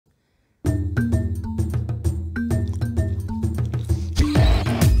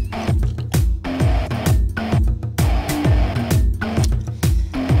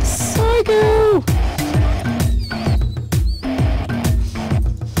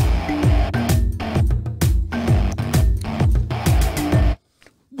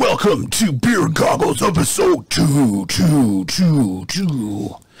Welcome to Beer Goggles episode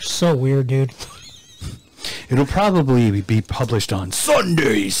 222. So weird, dude. It'll probably be published on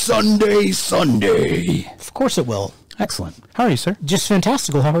Sunday. Of course it will. Excellent. How are you, sir? Just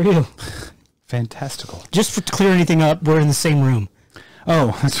fantastical. How are you? Fantastical. Just to clear anything up, we're in the same room.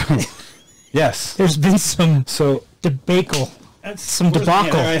 Oh, that's right. Yes. There's been some debacle. Some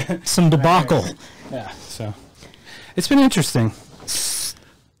debacle. Yeah, so it's been interesting.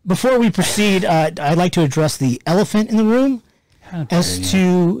 Before we proceed, I'd like to address the elephant in the room.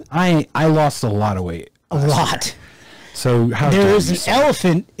 I lost a lot of weight. A lot. So there is an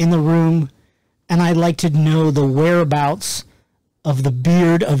elephant in the room, and I'd like to know the whereabouts of the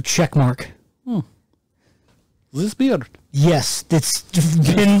beard of Checkmark. This beard? Yes, it's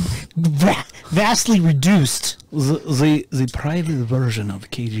been vastly reduced. The private version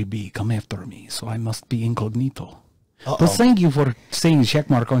of KGB come after me, so I must be incognito. But thank you for saying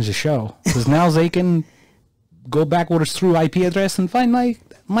Checkmark on the show, because now they can go backwards through IP address and find my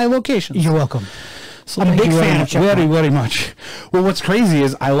location. You're welcome. So I'm a big fan of Checkmark. Very, very much. Well, what's crazy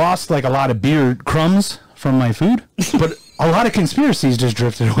is I lost like a lot of beard crumbs from my food, but a lot of conspiracies just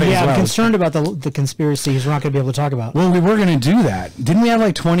drifted away. Yeah, as well. I'm concerned about the conspiracies we're not going to be able to talk about. Well, we were going to do that. Didn't we have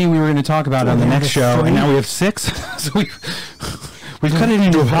like 20 we were going to talk about on the next show, 3. and now we have 6? So we've cut it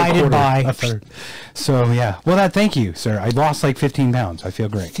into divided by a third. So, yeah. Well, thank you, sir. I lost like 15 pounds. I feel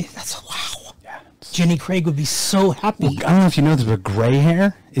great. That's wow. Yeah. Jenny Craig would be so happy. Well, I don't know if you know this, but gray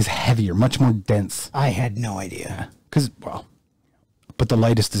hair is heavier, much more dense. I had no idea. But the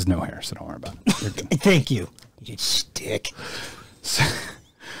lightest is no hair, so don't worry about it. You're good. Thank you. You stick.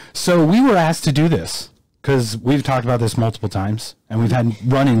 So we were asked to do this because we've talked about this multiple times, and we've had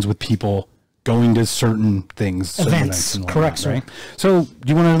run-ins with people going to certain things, events. Correct, sir. Right? So do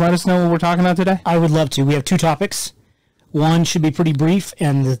you want to let us know what we're talking about today? I would love to. We have 2 topics. One should be pretty brief,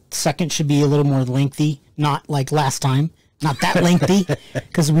 and the second should be a little more lengthy, not like last time. Not that lengthy,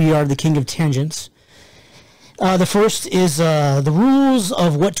 because we are the king of tangents. The first is the rules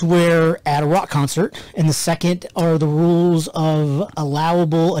of what to wear at a rock concert, and the second are the rules of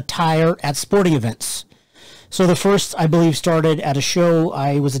allowable attire at sporting events. So the first, I believe, started at a show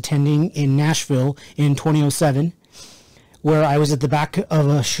I was attending in Nashville in 2007, where I was at the back of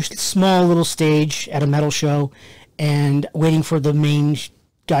a small little stage at a metal show and waiting for the main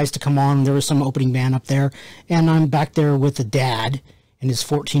guys to come on. There was some opening band up there, and I'm back there with a dad, and his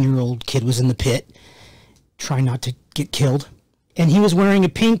 14-year-old kid was in the pit, trying not to get killed. And he was wearing a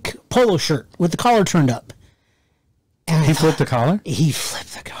pink polo shirt with the collar turned up. And he flipped the collar? He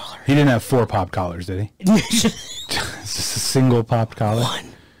flipped the collar. He didn't have 4 pop collars, did he? It's just a single popped collar?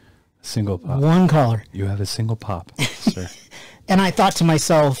 One. Single pop. One collar. You have a single pop, sir. And I thought to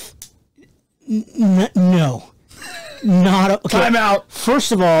myself, no. Not okay. Time out.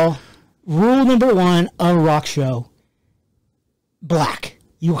 First of all, rule number 1 of a rock show, black.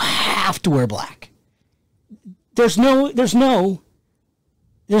 You have to wear black. There's no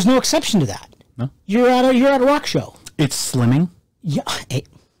exception to that. No? You're at a rock show. It's slimming. Yeah. Hey,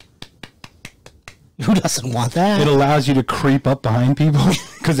 who doesn't want that? It allows you to creep up behind people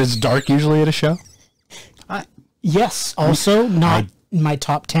because it's dark usually at a show. Yes. Also, not my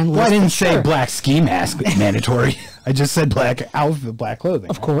top 10 list. Well, I didn't say black ski mask mandatory. I just said black outfit, black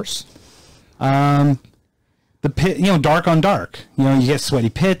clothing. Of course. The pit, dark on dark. You get sweaty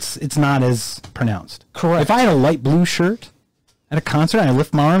pits. It's not as pronounced. Correct. If I had a light blue shirt at a concert and I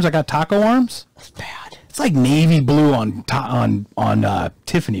lift my arms, I got taco arms. That's bad. It's like navy blue on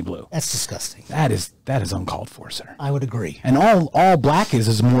Tiffany blue. That's disgusting. That is uncalled for, sir. I would agree. And all black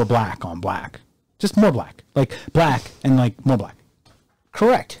is more black on black. Just more black. Like black and like more black.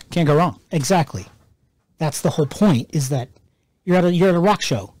 Correct. Can't go wrong. Exactly. That's the whole point, is that you're at a rock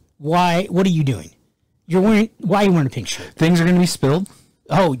show. Why? What are you doing? Why are you wearing a pink shirt? Things are going to be spilled.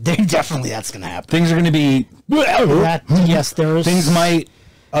 Oh, definitely that's going to happen. Things are going to be... Yes, there is... Things might...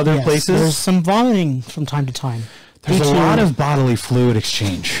 Other places... There's some vomiting from time to time. There's a lot of bodily fluid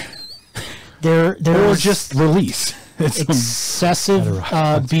exchange. Or just release. Excessive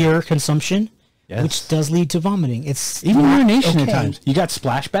beer consumption, which does lead to vomiting. It's even urination at times. You got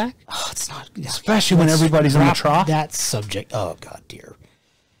splashback? Oh, it's not... Especially when everybody's in the trough. That subject... Oh, God, dear.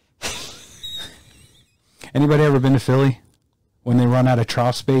 Anybody ever been to Philly? When they run out of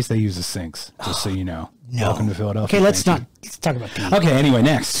trough space, they use the sinks, just so you know. No. Welcome to Philadelphia. Okay, let's talk about pink. Okay, anyway,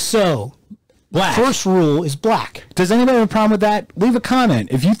 next. So, black. First rule is black. Does anybody have a problem with that? Leave a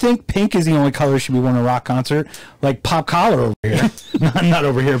comment. If you think pink is the only color should be worn at a rock concert, like Pop Collar over here. not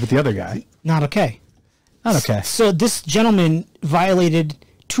over here, but the other guy. Not okay. Not okay. So this gentleman violated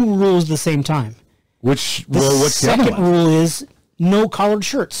 2 rules at the same time. What's The the other second one? rule is No collared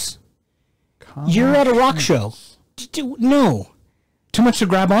shirts. You're at a rock show. No. Too much to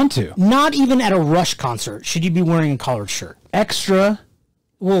grab onto. Not even at a Rush concert should you be wearing a collared shirt. Extra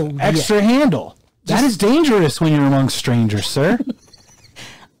Extra handle. That is dangerous when you're among strangers, sir.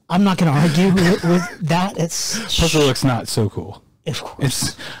 I'm not going to argue with that. Plus, it looks not so cool. Of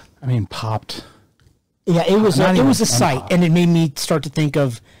course. Popped. Yeah, it was a sight, and it made me start to think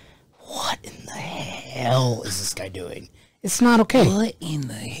of, what in the hell is this guy doing? It's not okay. What in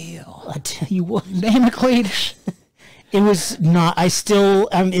the hell? I tell you what. MacLeod. It was not. I still.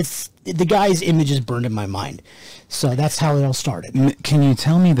 It's the guy's image is burned in my mind. So that's how it all started. Can you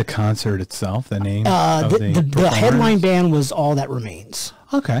tell me the concert itself? The name. The headline band was All That Remains.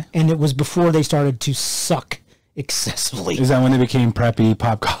 Okay. And it was before they started to suck excessively. Is that when they became preppy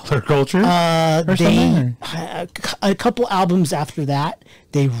pop culture? A couple albums after that,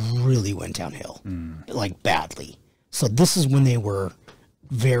 they really went downhill, like badly. So this is when they were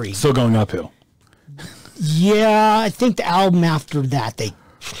very still going uphill. Yeah, I think the album after that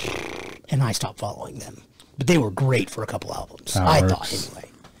and I stopped following them, but they were great for a couple albums. I thought anyway.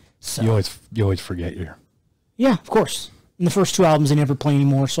 So you always forget your. Yeah, of course. In the first two albums, they never play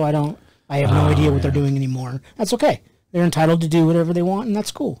anymore, so I have no idea what they're doing anymore. That's okay. They're entitled to do whatever they want, and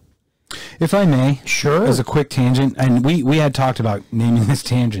that's cool. If I may, sure. As a quick tangent, and we had talked about naming this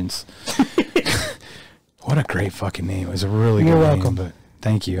Tangents. What a great fucking name! It was a really good name, but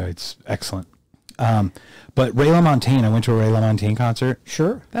thank you. It's excellent. But Ray LaMontagne, I went to a Ray LaMontagne concert.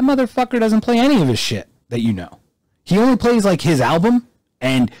 Sure. That motherfucker doesn't play any of his shit that you know. He only plays like his album,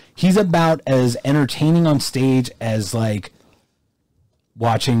 and he's about as entertaining on stage as like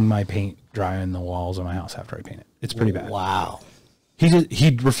watching my paint dry on the walls of my house after I paint it. It's pretty bad. Wow.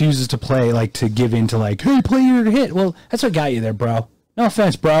 He refuses to play, like, to give in to like, hey, play your hit. Well, that's what got you there, bro. No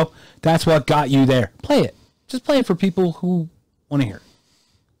offense, bro. That's what got you there. Play it. Just play it for people who want to hear it.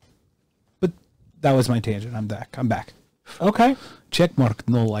 But that was my tangent. I'm back. Okay. Check mark.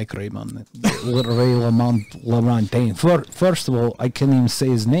 No like Raymond. Ray LaMontagne. First of all, I can't even say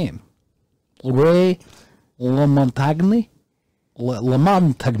his name. Ray LaMontagne.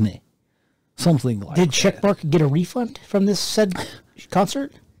 LaMontagne. Something like that. Did Checkmark get a refund from this said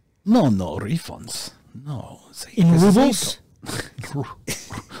concert? No refunds. No. In rubles?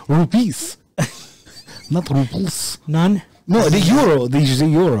 Rupees. Not rubles. None? No, the euro. The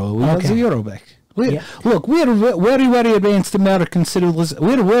euro. We have the euro back. Look, we're very, very advanced American civilization.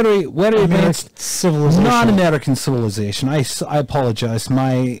 We're very, very advanced civilization. Non-American civilization. I apologize.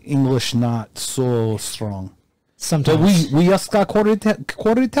 My English not so strong. Sometimes. But we just got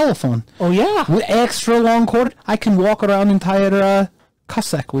quartered telephone. Oh, yeah. With extra long cord. I can walk around entire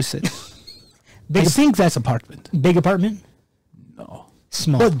Cossack with it. I think that's apartment. Big apartment? No.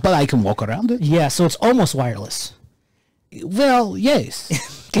 Small. But I can walk around it. Yeah, so it's almost wireless. Well, yes.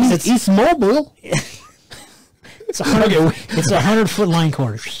 It's mobile. It's a 100-foot line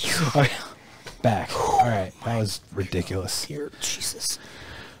cord. Okay. Back. All right. That was ridiculous. Jesus.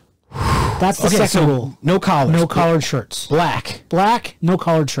 That's the second rule. No collars. No collared shirts. Black. No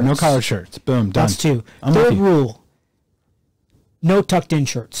collared shirts. No collared shirts. Boom. Done. That's two. Third rule. No tucked in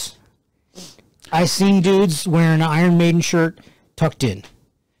shirts. I seen dudes wearing an Iron Maiden shirt tucked in.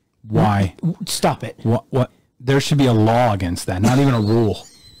 Why? Stop it. What? There should be a law against that. Not even a rule.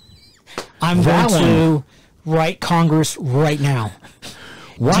 I'm going to write Congress right now.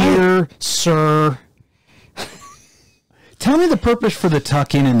 Why? Dear Sir. Tell me the purpose for the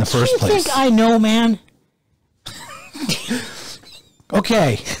tuck in the first place. You think I know, man?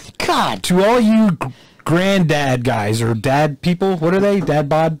 Okay. God. To all you granddad guys or dad people, what are they? Dad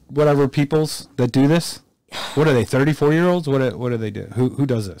bod, whatever peoples that do this? What are they? 34-year-olds? What do they do? Who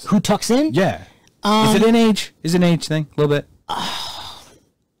does this? Who tucks in? Yeah. Is it an age? Is it an age thing? A little bit.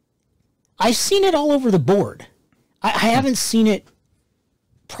 I've seen it all over the board. I haven't seen it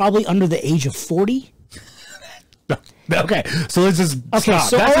probably under the age of 40. Okay, so let's just stop.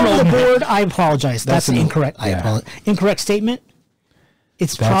 So that's all over the board, I apologize. That's incorrect. I apologize. Incorrect statement.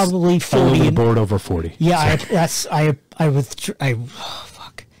 It's probably 40. All over the board over 40. Yeah, fuck.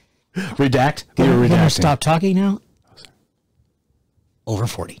 Redact. We're gonna stop talking now. Over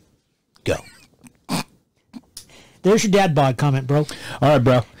 40. Go. There's your dad bod comment, bro. All right,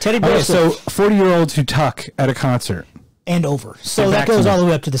 bro. Teddy Bear. Okay, so 40-year-olds who tuck at a concert. And over. So that goes all the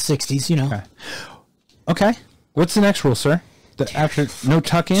way up to the 60s, you know. Okay. What's the next rule, sir? After no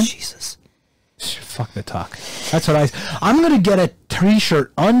tuck in? Jesus. Fuck the tuck. That's what I'm going to get a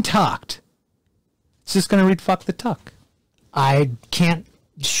t-shirt untucked. It's just going to read fuck the tuck. I can't.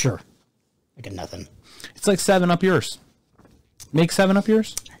 Sure. I got nothing. It's like 7 Up yours. Make 7 Up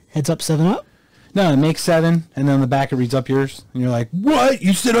yours? Heads up, 7 Up? No, it makes 7, and then on the back it reads up yours, and you're like, what?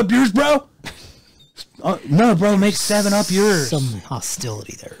 You said up yours, bro? No, bro, make 7 up yours. Some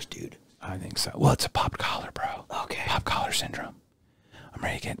hostility there, dude. I think so. Well, it's a pop collar, bro. Okay. Pop collar syndrome. I'm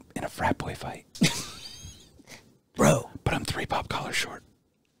ready to get in a frat boy fight. Bro. But I'm 3 pop collars short.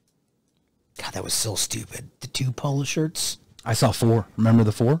 God, that was so stupid. The 2 polo shirts. I saw 4. Remember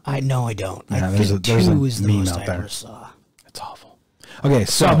the 4? No, I don't. Yeah, I there's think a 2 is the meme most out I there. ever saw. It's awful. Okay,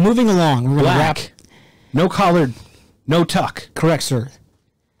 so moving along. We're going to wrap. black, no collared, no tuck. Correct, sir.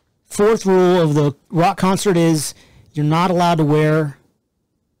 4th rule of the rock concert is you're not allowed to wear,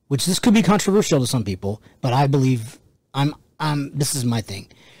 which this could be controversial to some people, but I believe this is my thing.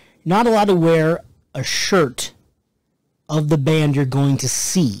 You're not allowed to wear a shirt of the band you're going to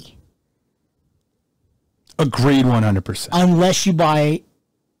see. Agreed 100%. Unless you buy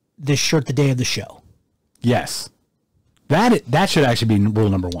this shirt the day of the show. Yes. That should actually be rule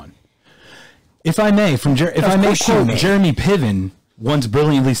number 1. If I may, if I may quote Jeremy Piven once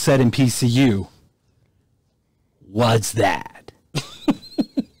brilliantly said in PCU, what's that?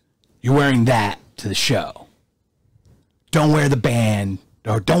 You're wearing that to the show. Don't wear the band,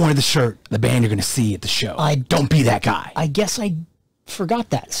 or don't wear the shirt, the band you're going to see at the show. Don't be that guy. I guess I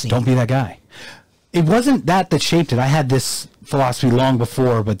forgot that scene. Don't be that guy. It wasn't that shaped it. I had this philosophy long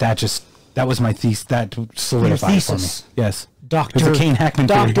before, but that was my thesis. That solidified it for me. Yes. Doctor. It was the Kane Hackman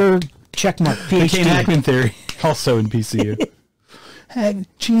theory. Doctor checkmark. PhD. The Kane Hackman theory, also in PCU.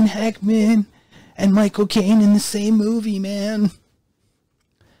 Gene Hackman and Michael Caine in the same movie, man.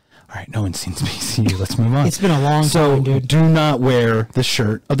 All right, no one's seen PCU. Let's move on. It's been a long time, dude. Do not wear the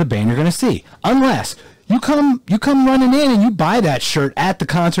shirt of the band you're going to see, unless you come running in and you buy that shirt at the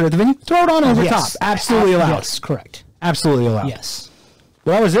concert at the venue. Throw it on over top. Absolutely allowed. Yes, correct. Absolutely allowed. Yes.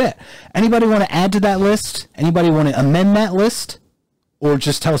 Well, that was it. Anybody want to add to that list? Anybody want to amend that list? Or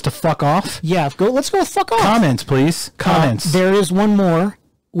just tell us to fuck off? Yeah, let's go with fuck off. Comments, please. Comments. There is one more,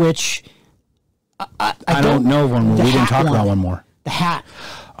 which I don't know one more. We didn't talk about one more. The hat.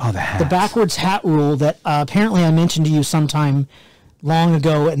 Oh, the hat. The backwards hat rule that apparently I mentioned to you sometime long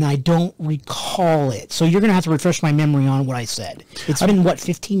ago, and I don't recall it. So you're going to have to refresh my memory on what I said. It's been,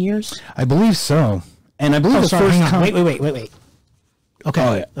 15 years? I believe so. And I believe Wait. Okay.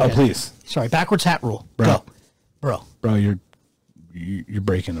 Oh, yeah. Oh, please. Sorry, backwards hat rule. Bro. Go. Bro, you're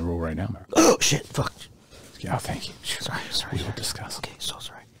breaking the rule right now, Mark. Oh, shit. Fuck. Yeah, thank you. Sorry. We will discuss. Okay, so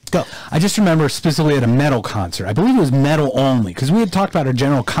sorry. Go. I just remember specifically at a metal concert. I believe it was metal only, because we had talked about our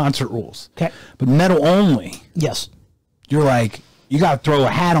general concert rules. Okay. But metal only. Yes. You're like, you got to throw a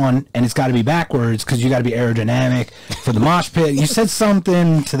hat on, and it's got to be backwards, because you got to be aerodynamic for the mosh pit. You said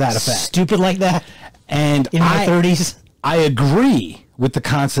something to that effect. Stupid like that. And in my 30s. I agree with the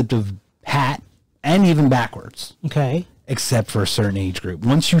concept of hat and even backwards. Okay. Except for a certain age group.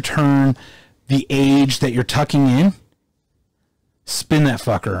 Once you turn the age that you're tucking in, spin that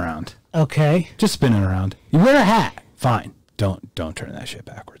fucker around. Okay. Just spin it around. You wear a hat, fine. Don't turn that shit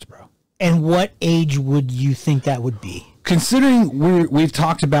backwards, bro. And what age would you think that would be? Considering we've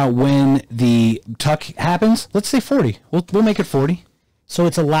talked about when the tuck happens, let's say 40. We'll make it 40. So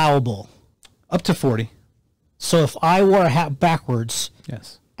it's allowable. Up to 40. So if I wore a hat backwards,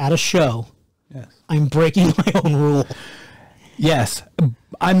 yes, at a show, yes, I'm breaking my own rule. Yes,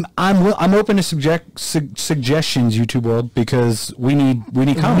 I'm open to suggestions, YouTube world, because we need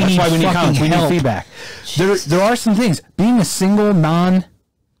comments. That's why we need comments. We need feedback. There are some things. Being a single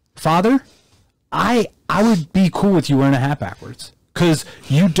non-father, I would be cool with you wearing a hat backwards, because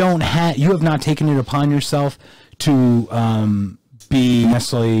you have not taken it upon yourself to be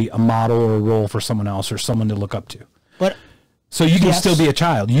necessarily a model or a role for someone else or someone to look up to. But so you can still be a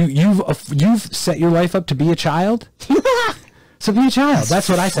child. You've set your life up to be a child. So be a child. That's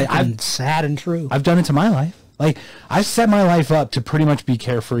what I say. Sad and true. I've done it to my life. Like, I've set my life up to pretty much be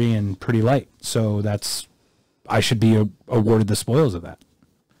carefree and pretty light. So I should be awarded the spoils of that.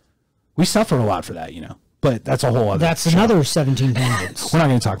 We suffer a lot for that, but that's a whole other. That's another 17 tangents. We're not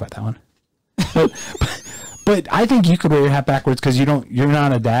going to talk about that one. But I think you could wear your hat backwards because you're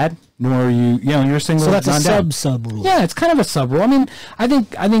not a dad, nor are you're a single. So that's a sub rule. Yeah, it's kind of a sub rule. I mean, I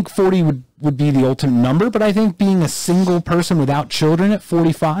think 40 would be the ultimate number, but I think being a single person without children at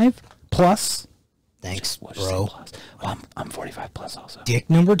 45 plus. Thanks, bro. Well, I'm 45 plus also. Dick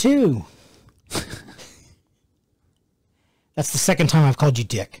number 2. That's the second time I've called you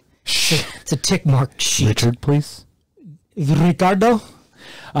Dick. It's a tick mark sheet. Richard, please. Ricardo.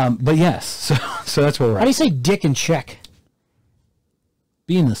 But yes, so that's where we're at. How do you say dick in Czech?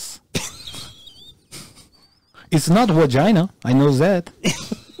 Penis. It's not vagina. I know that.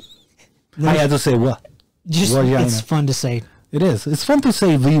 I had to say what? Just vagina. It's fun to say. It is. It's fun to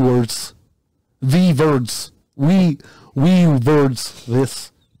say V words The words. We words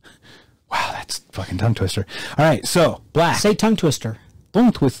this. Wow, that's fucking tongue twister. All right, so black. Say tongue twister.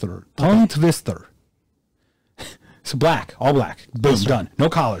 Tongue twister. Tongue twister. So black, all black. Boom, Yes, done. No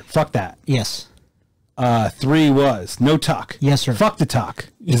collar. Fuck that. Yes. 3 was no tuck. Yes, sir. Fuck the tuck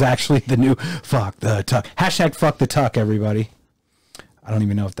is actually the new fuck the tuck. Hashtag fuck the tuck, everybody. I don't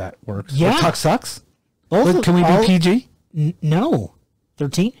even know if that works. Yeah. Tuck sucks. Both Can we do PG? No.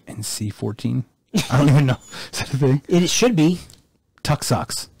 13? And C14? I don't even know. Is that a thing? It should be. Tuck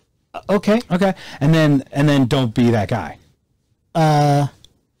sucks. Okay. Okay. And then don't be that guy.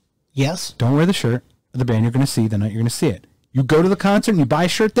 Yes. Don't wear the shirt of the band you're going to see the night you're going to see it. You go to the concert and you buy a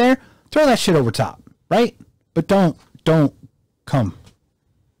shirt there, throw that shit over top, right? But don't come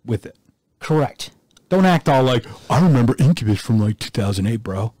with it. Correct. Don't act all like, I remember Incubus from like 2008,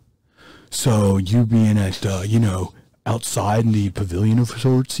 bro. So you being at, outside in the pavilion of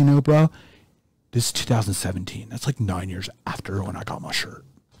sorts, bro. This is 2017. That's like 9 years after when I got my shirt.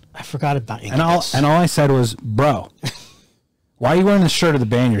 I forgot about Incubus. And all I said was, bro, why are you wearing the shirt of the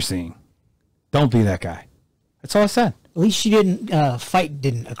band you're seeing? Don't be that guy. That's all I said. At least you didn't, fight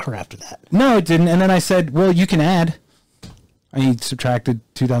didn't occur after that. No, it didn't. And then I said, well, you can add. He subtracted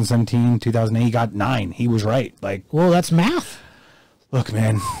 2017, 2008, got 9. He was right. Like, Well, that's math. look,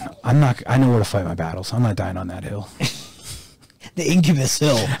 man, I know where to fight my battles. I'm not dying on that hill. The Incubus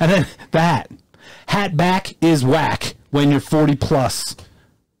Hill. And then that. Hat back is whack when you're 40 plus.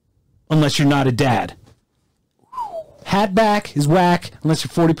 Unless you're not a dad. Hat back is whack unless you're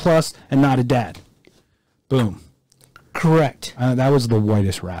 40 plus and not a dad. Boom. Correct. That was the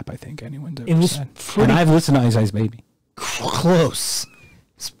whitest rap I think anyone's ever It was said. pretty And I've listened to Ice Ice Baby. close.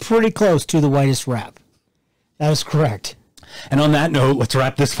 It's pretty close to the whitest rap. That was correct. And on that note, let's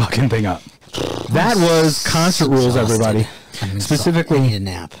wrap this fucking thing up. That was concert rules, everybody. Specifically, I need a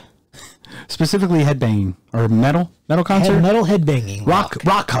nap. Specifically headbanging or metal concert, Metal headbanging.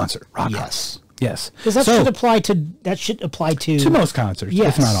 rock concert, rock Yes. concert. Yes, Because that should apply to to most concerts,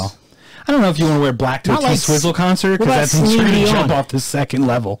 Yes. if not all. I don't know if you want to wear black to Not a like T-Swizzle concert what about because that thing's Celine going to Dion? jump off the second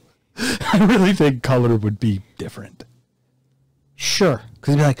level. I really think color would be different Sure.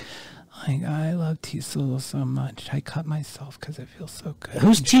 because you'd be like, I love T-Swizzle so much. I cut myself because it feels so good.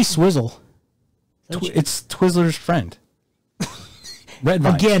 Who's T Swizzle? It's Twizzler's friend. Red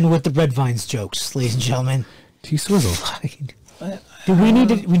Vines. Again with the Red Vines jokes, ladies and gentlemen. T-Swizzle. Dude, we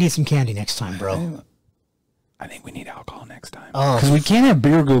need some candy next time, bro. I think we need alcohol next time. Oh. Because we can't have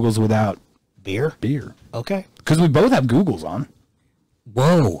beer Googles without Beer? beer. Okay. Because we both have Googles on.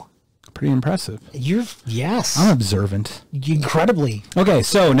 Whoa. Pretty impressive. Yes. I'm observant. Incredibly. Okay,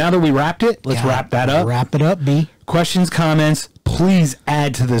 so now that we wrapped it, let's wrap that up. Wrap it up, B. Questions, comments, please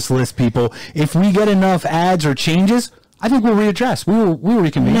add to this list, people. If we get enough ads or changes, I think we'll readdress. We'll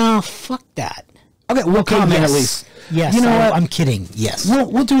reconvene. No, fuck that. Okay, we'll comment yes. at least. Yes. You know what? I'm kidding. Yes.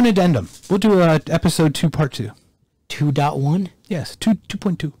 We'll do an addendum. We'll do episode 2, part 2. 2.1? Yes,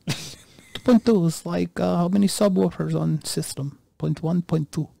 2.2. 2.2 is like how many subwoofers on system? 0.1,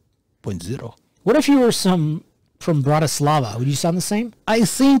 0.2, 0.0. What if you were from Bratislava? Would you sound the same? I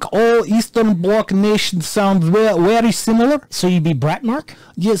think all Eastern Bloc nations sound very similar. So you'd be Bratmark?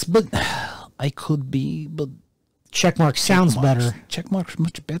 Yes, but I could be, but Checkmark sounds better. Checkmark's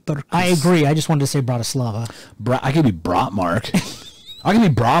much better. I agree. I just wanted to say Bratislava. I could be Bratmark. I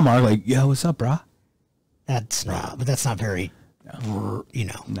could be Bramark. Like, yo, what's up, brah? That's not, but that's not very,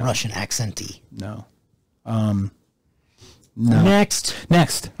 Russian accenty. No. No.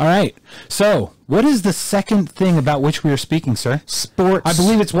 Next. All right. So, what is the second thing about which we are speaking, sir? Sports. I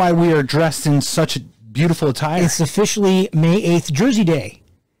believe it's why we are dressed in such beautiful attire. It's officially May 8th, Jersey Day.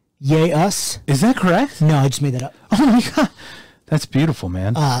 Yay, us. Is that correct? No, I just made that up. Oh my god. That's beautiful,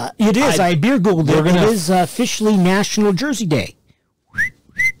 man. It is. I beer Googled it. gonna- It is officially National Jersey Day.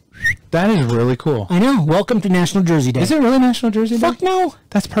 That is really cool. I know. Welcome to National Jersey Day. Is it really National Jersey Day? Fuck no.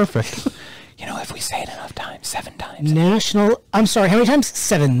 That's perfect. If we say it enough times, 7 times. National. I'm sorry. How many times?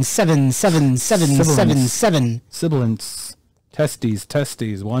 7. Sibilance.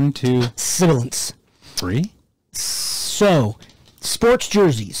 Testes. 1, 2, Sibilance. 3. So, sports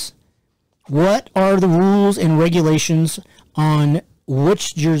jerseys. What are the rules and regulations on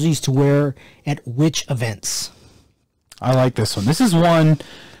which jerseys to wear at which events? I like this one. This is one.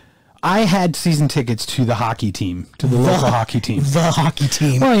 I had season tickets to the hockey team, to the local hockey team. The hockey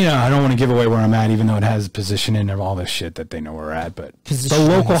team. Well, I don't want to give away where I'm at, even though it has position in and all this shit that they know where we're at. But the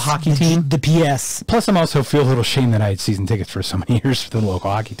local hockey team. The PS. Plus, I'm also feel a little shame that I had season tickets for so many years for the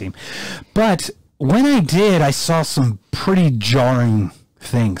local hockey team. But when I did, I saw some pretty jarring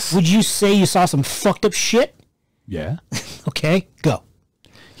things. Would you say you saw some fucked up shit? Yeah. Okay, go.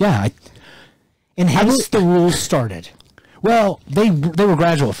 Yeah. And hence the rules started. Well, they were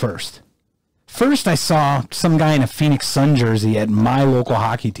gradual at first. First, I saw some guy in a Phoenix Sun jersey at my local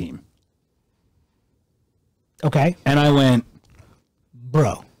hockey team. Okay. And I went,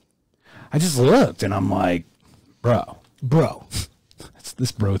 bro. I just looked, and I'm like, bro.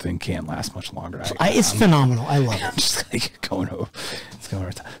 This bro thing can't last much longer. It's phenomenal. I love it. I'm just like going over. It's going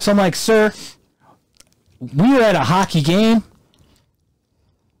over. So I'm like, sir, we were at a hockey game.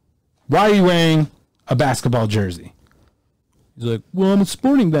 Why are you wearing a basketball jersey? He's like, well, I'm a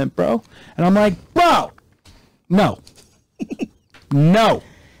sporting event, bro. And I'm like, bro, no. No.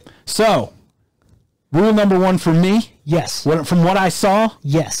 So, rule number 1 for me. Yes. From what I saw.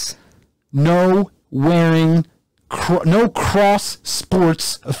 Yes. No wearing, no cross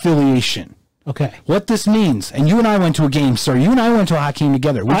sports affiliation. Okay. What this means, and you and I went to a game, sir. You and I went to a hockey game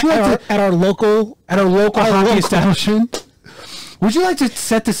together. Would you like to, at our local hockey establishment? Would you like to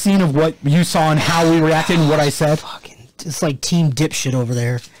set the scene of what you saw and how we reacted and what I said? Fucking, it's like team dipshit over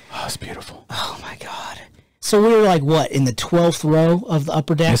there. Oh, it's beautiful. Oh my god. So we were like what, in the 12th row of the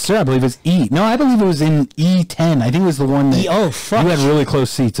upper deck? Yes, sir. I believe it's E. No, I believe it was in E10. I think it was the one that fuck. You had really close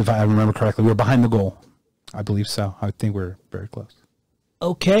seats, if I remember correctly. We were behind the goal. I believe so. I think we're very close.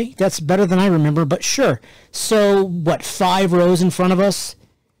 Okay, that's better than I remember, but sure. So, what, 5 rows in front of us?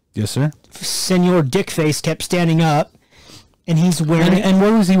 Yes, sir. Senor Dickface kept standing up, and he's wearing... And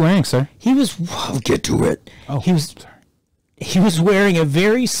what was he wearing, sir? He was... I'll get to it. Oh, He was wearing a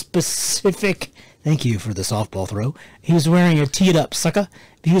very specific... Thank you for the softball throw. He was wearing a tee it up, sucker.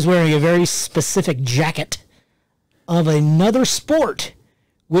 He was wearing a very specific jacket of another sport,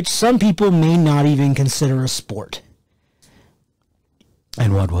 which some people may not even consider a sport.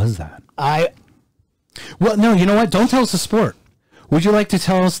 And what was that? Well, no, you know what? Don't tell us the sport. Would you like to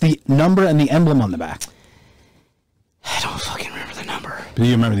tell us the number and the emblem on the back? I don't fucking remember the number. Do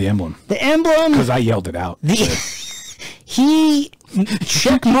you remember the emblem? The emblem... Because I yelled it out.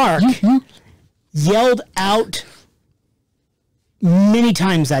 Check mark yelled out many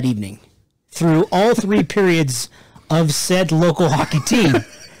times that evening through all 3 periods of said local hockey team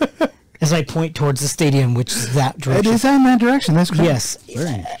as I point towards the stadium, which is that direction. It is in that direction. That's correct.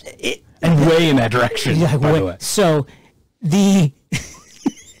 Yes. And way in that direction, Yeah, by the way. So, it's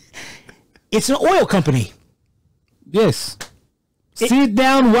an oil company. Yes. Sit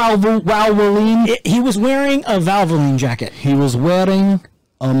down, Valvoline. He was wearing a Valvoline jacket. He was wearing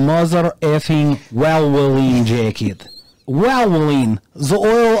a mother effing Valvoline jacket. Valvoline. The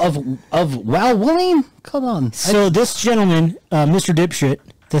oil of Valvoline? Come on. So this gentleman, Mr. Dipshit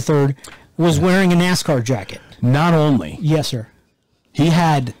III, was wearing a NASCAR jacket. Not only. Yes, sir. He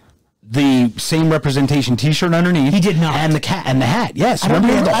had the same representation T-shirt underneath. He did not. And the hat. Yes. I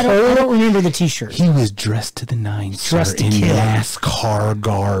don't remember the T-shirt. He was dressed to the nines, dressed sir, in NASCAR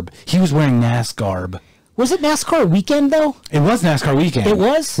garb. He was wearing NASCAR garb. Was it NASCAR weekend, though? It was NASCAR weekend. It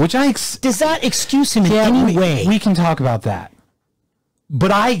was? Which Does that excuse him in any way? We can talk about that.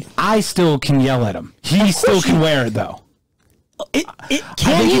 But I still can yell at him. He still can wear it, though.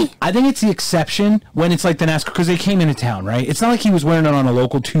 I think it's the exception when it's like the NASCAR, because they came into town, right? It's not like he was wearing it on a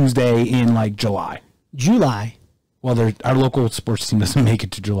local Tuesday in, like, July. Well, our local sports team doesn't make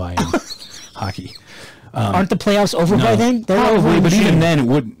it to July in hockey. Aren't the playoffs over by then? They're probably, but even then, it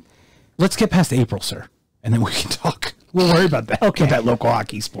wouldn't. Let's get past April, sir, and then we can talk. We'll worry about that. Okay. With that local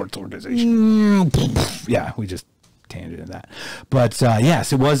hockey sports organization. Yeah, we just tangented that. But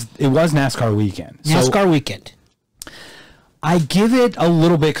yes, it was NASCAR weekend. NASCAR weekend. I give it a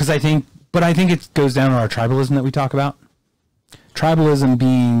little bit because I think it goes down to our tribalism that we talk about. Tribalism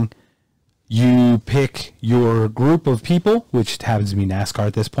being you pick your group of people, which happens to be NASCAR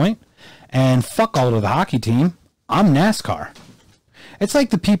at this point, and fuck all of the hockey team. I'm NASCAR. It's like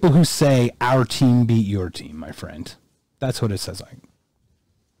the people who say, our team beat your team, my friend. That's what it says like.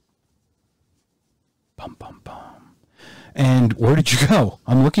 Bum, bum, bum. And where did you go?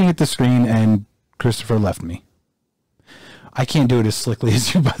 I'm looking at the screen and Christopher left me. I can't do it as slickly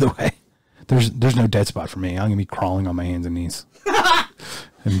as you, by the way. There's no dead spot for me. I'm going to be crawling on my hands and knees.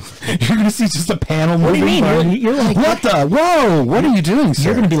 And you're going to see just a panel moving. What do you mean? You're like, what the? Whoa! What are you doing, sir?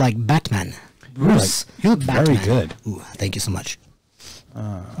 You're going to be like Batman. Bruce. You look very good. Ooh, thank you so much.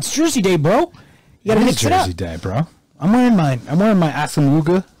 It's Jersey Day, bro. You got to mix it up. Jersey Day, bro. I'm wearing my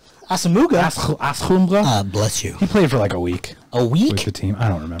Asamuga. Asamuga? Bless you. He played for like a week. A week? With the team. I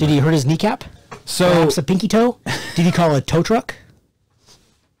don't remember. Did he hurt his kneecap? Perhaps a pinky toe? Did he call a tow truck?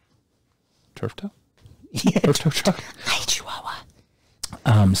 Turf toe? Yeah. Turf toe truck? Hi,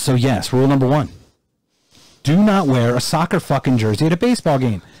 Chihuahua. So yes, rule number 1. Do not wear a soccer fucking jersey at a baseball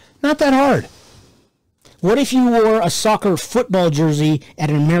game. Not that hard. What if you wore a soccer football jersey at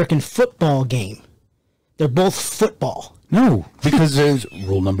an American football game? They're both football. No, because there's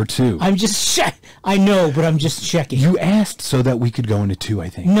rule number 2. I know, but I'm just checking. You asked so that we could go into 2, I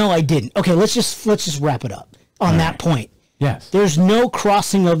think. No, I didn't. Okay, let's just wrap it up on that point. Yes. There's no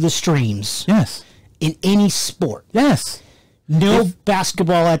crossing of the streams. Yes. In any sport. Yes. No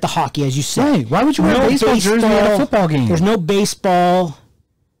basketball at the hockey, as you said. Right. Why would you wear a baseball jersey at a football game? There's no baseball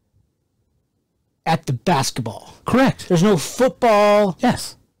at the basketball. Correct. There's no football.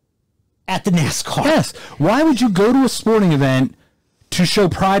 Yes. At the NASCAR. Yes. Why would you go to a sporting event to show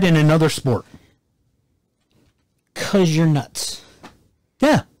pride in another sport? 'Cause you're nuts.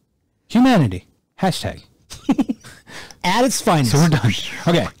 Yeah. Humanity. Hashtag. At its finest. So we're done.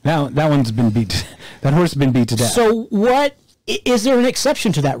 Okay. Now that one's been beat. That horse has been beat to death. So what is there an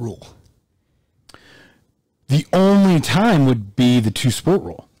exception to that rule? The only time would be the 2-sport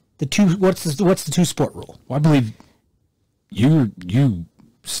rule. What's the 2-sport rule? Well, I believe you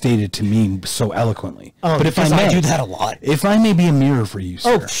stated to me so eloquently. Oh, but if I do that a lot. If I may be a mirror for you,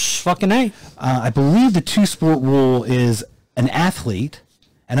 sir. Oh, fucking A. I believe the 2-sport rule is an athlete,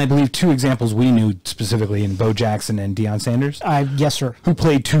 and I believe 2 examples we knew specifically in Bo Jackson and Deion Sanders. Yes, sir. Who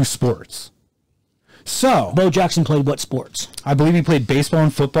played 2 sports. So Bo Jackson played what sports? I believe he played baseball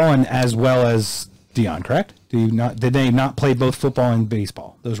and football, and as well as Deion, correct? Did they not play both football and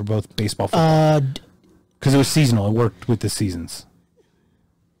baseball? Those were both baseball, football. Because it was seasonal. It worked with the seasons.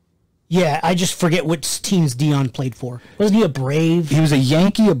 Yeah, I just forget which teams Deion played for. Wasn't he a Brave? He was a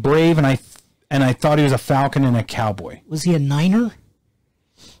Yankee, a Brave, and I thought he was a Falcon and a Cowboy. Was he a Niner?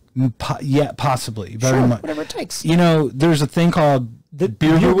 Yeah, possibly. Very much. Whatever it takes. You know, there's a thing called the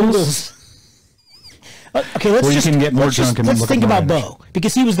beer rules. Okay, let's you can get more drunk and let's think about Bo,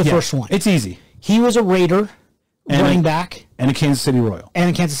 because he was the first one. It's easy. He was a Raider, running back. And a Kansas City Royal. And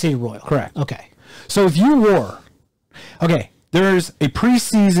a Kansas City Royal. Correct. Okay. So if you wore... Okay, there's a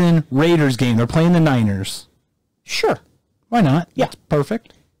preseason Raiders game. They're playing the Niners. Sure. Why not? Yeah. That's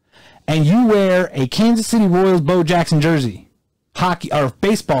perfect. And you wear a Kansas City Royals Bo Jackson jersey, hockey or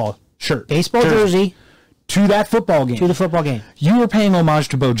baseball shirt. Baseball jersey. To that football game. To the football game. You were paying homage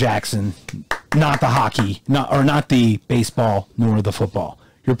to Bo Jackson, not the hockey, not the baseball, nor the football.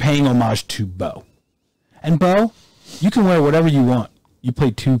 You're paying homage to Bo. And Bo, you can wear whatever you want. You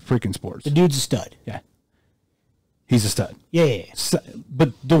play 2 freaking sports. The dude's a stud. Yeah. He's a stud. Yeah. So,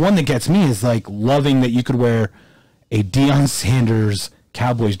 but the one that gets me is like loving that you could wear a Deion Sanders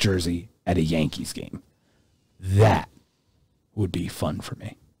Cowboys jersey at a Yankees game. That would be fun for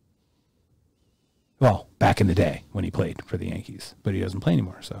me. Well, back in the day when he played for the Yankees, but he doesn't play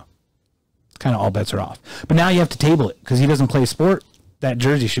anymore, so kind of all bets are off. But now you have to table it because he doesn't play a sport. That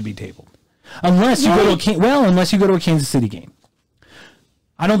jersey should be tabled, unless you go to unless you go to a Kansas City game.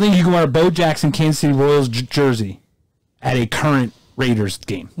 I don't think you can wear a Bo Jackson Kansas City Royals jersey at a current Raiders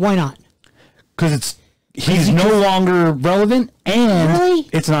game. Why not? Because he's no longer relevant, and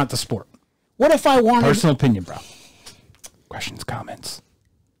it's not the sport. What if I wanted... Personal opinion, bro. Questions, comments.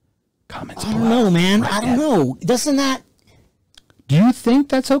 Comments below. I don't know, man. I don't know. Doesn't that... Do you think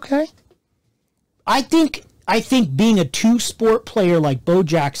that's okay? I think being a 2-sport player like Bo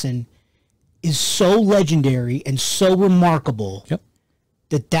Jackson is so legendary and so remarkable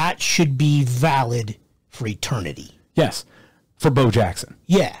that should be valid for eternity. Yes, for Bo Jackson.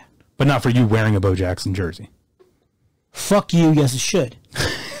 Yeah. But not for you wearing a Bo Jackson jersey. Fuck you, yes it should.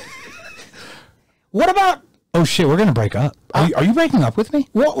 What about... Oh shit, we're going to break up. Are you breaking up with me?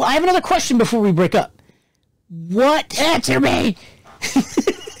 Well, I have another question before we break up. What... Answer me!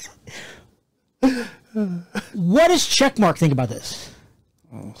 What does Checkmark think about this?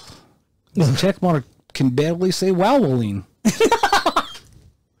 Checkmark can barely say wowling.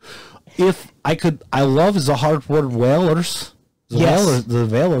 If I could... I love the hard-word whalers. The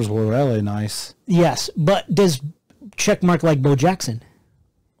whalers were really nice. Yes, but does Checkmark like Bo Jackson?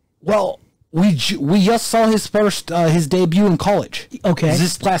 Well... We just saw his his debut in college. Okay.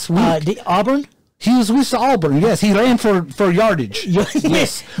 This last week. Auburn? He was with Auburn. Yes, he ran for yardage.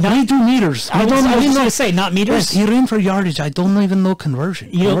 Yes. We do meters. I was going to say, not meters? Yes, he ran for yardage. I don't even know conversion.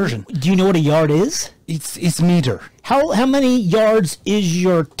 Do you know what a yard is? It's meter. How many yards is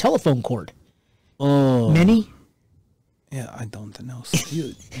your telephone cord? Oh. Many? Yeah, I don't know.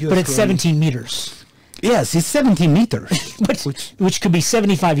 But it's 17 meters. Yes, it's 17 meters. which could be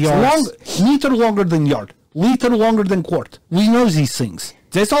 75 yards. Meter longer than yard. Liter longer than quart. We know these things.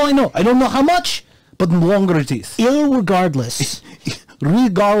 That's all I know. I don't know how much, but the longer it is.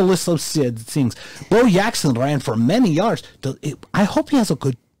 Regardless of said things. Bo Jackson ran for many yards. I hope he has a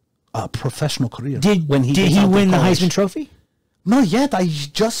good professional career. Did he win the Heisman Trophy? Not yet. I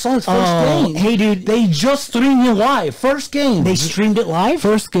just saw his first game. Hey, dude. They just streamed it live. First game. They streamed it live?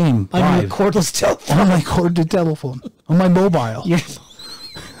 First game. On live. your cordless telephone? On my cordless telephone. On my mobile.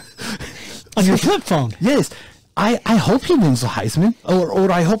 On your flip phone? Yes. I hope he wins the Heisman.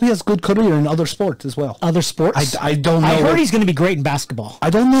 Or I hope he has good career in other sports as well. Other sports? I don't know. I heard he's going to be great in basketball. I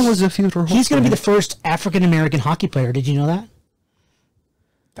don't know what's the future. He's going to be the first African-American hockey player. Did you know that?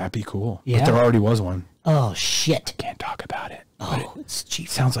 That'd be cool. Yeah. But there already was one. Oh, shit. Can't talk about it. Oh, it's G4.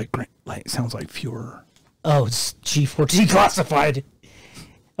 Sounds like Fuhrer. Oh, it's G4 declassified.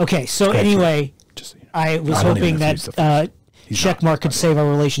 Okay, so anyway, just so you know. I was hoping that Checkmark could save our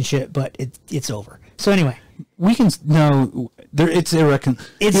relationship, but it's over. So anyway. We can, no, it's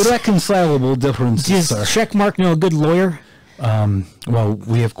irreconcilable differences, Does Checkmark know a good lawyer? Well,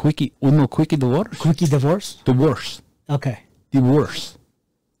 we have Quickie divorce. Quickie divorce? Divorce. Okay. Divorce.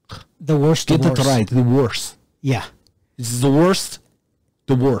 The worst Get divorce. it right, divorce. Yeah. This is the worst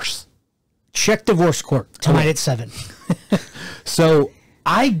divorce. Check divorce court tonight at 7. So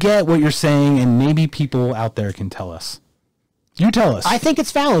I get what you're saying, and maybe people out there can tell us. You tell us. I think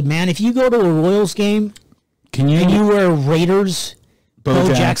it's valid, man. If you go to a Royals game and you wear a Raiders Bo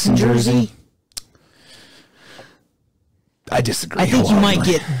Jackson jersey, I disagree. I think you might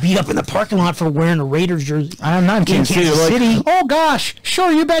get beat up in the parking lot for wearing a Raiders jersey. I'm not in Kansas City. Oh gosh,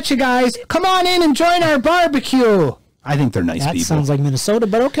 sure, you betcha, guys. Come on in and join our barbecue. I think they're nice people. That sounds like Minnesota,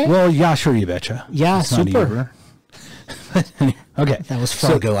 but okay. Well, yeah, sure, you betcha. Yeah, it's super. Okay. That was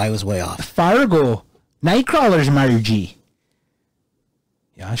Fargo. I was way off. Fargo. Nightcrawlers, Mario G.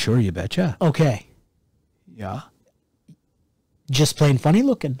 Yeah, sure, you betcha. Okay. Yeah. Just plain funny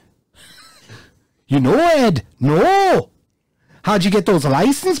looking. You know, Ed. No. How'd you get those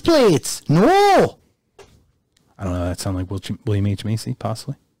license plates? No. I don't know. That sounds like William H. Macy,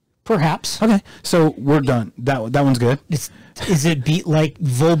 possibly. Perhaps. Okay, so we're done. That one's good. Is it beat like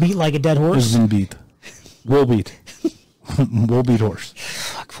Volbeat like a dead horse? It's been beat. Wool beat. Wool beat horse.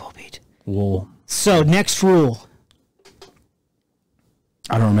 Fuck Volbeat. Wool. So next rule.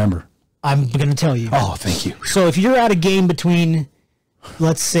 I don't remember. I'm going to tell you. Oh, thank you. So if you're at a game between,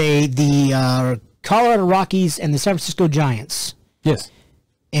 let's say, the Colorado Rockies and the San Francisco Giants. Yes.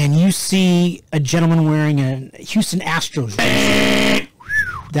 And you see a gentleman wearing a Houston Astros jersey.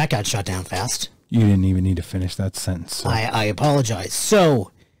 That got shot down fast. You didn't even need to finish that sentence. So. I apologize.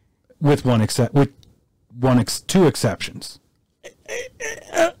 So, with two exceptions.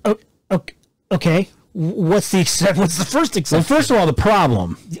 Okay. What's the first exception? Well, first of all, the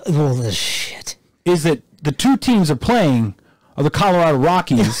problem. Well, this shit is that the two teams are playing are the Colorado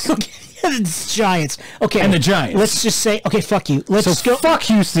Rockies. It's Giants. Okay. And the Giants. Let's just say, okay, fuck you. Let's go. Fuck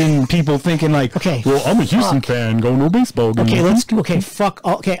Houston people thinking like, okay, well, I'm a Houston fan going to a baseball game. Okay,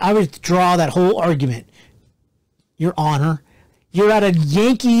 okay, I withdraw that whole argument. Your Honor. You're at a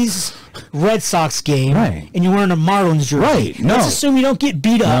Yankees Red Sox game. Right. And you're wearing a Marlins jersey. Right. No. Let's assume you don't get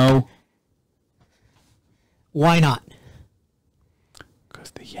beat up. No. Why not? Because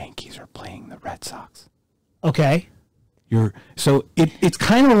the Yankees are playing the Red Sox. Okay. So it's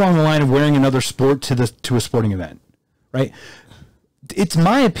kind of along the line of wearing another sport to a sporting event, right? It's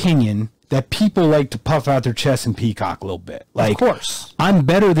my opinion that people like to puff out their chest and peacock a little bit. Like, of course. I'm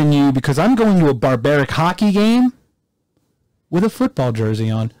better than you because I'm going to a barbaric hockey game with a football jersey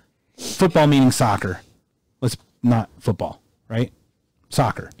on. Football meaning soccer. Let's not football, right?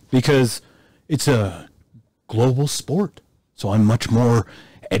 Soccer. Because it's a global sport. So I'm much more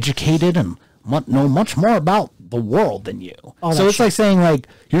educated and know much more about the world than you. Oh, so it's like saying like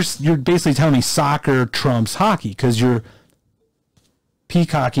you're basically telling me soccer trumps hockey because you're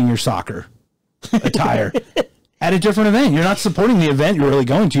peacocking your soccer attire at a different event. You're not supporting the event you're really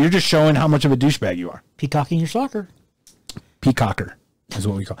going to. You're just showing how much of a douchebag you are. Peacocking your soccer. Peacocker is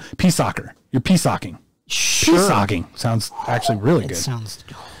what we call it. Peacocking. You're peacocking. Sure. Peacocking sounds actually really good. It sounds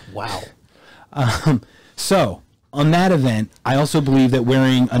wow. So on that event, I also believe that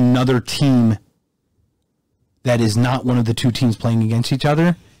wearing another team that is not one of the two teams playing against each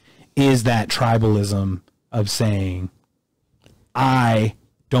other is that tribalism of saying, I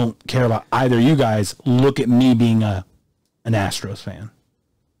don't care about either you guys. Look at me being an Astros fan.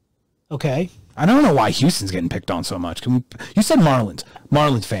 Okay. I don't know why Houston's getting picked on so much. You said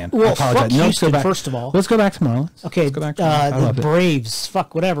Marlins fan. Well, I apologize. fuck Houston, first of all. Let's go back to Marlins. Okay. Let's go back to the Braves.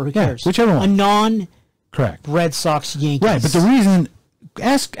 Fuck, whatever. Who cares? Whichever one. Correct. Red Sox, Yankees. Right, but the reason...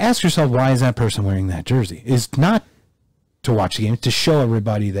 Ask yourself, why is that person wearing that jersey? Is not to watch the game, to show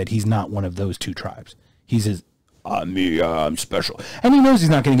everybody that he's not one of those two tribes. He's I'm special. And he knows he's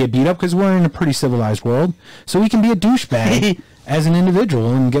not going to get beat up because we're in a pretty civilized world. So he can be a douchebag as an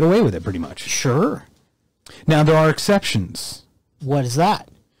individual and get away with it pretty much. Sure. Now, there are exceptions What is that?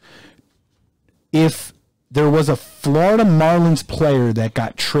 If there was a Florida Marlins player that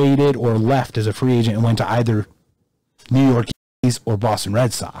got traded or left as a free agent and went to either New York Yankees or Boston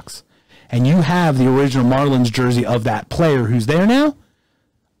Red Sox, and you have the original Marlins jersey of that player who's there now,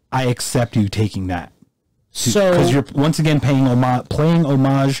 I accept you taking that. So, because you're once again paying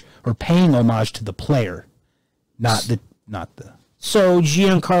homage to the player, not the. So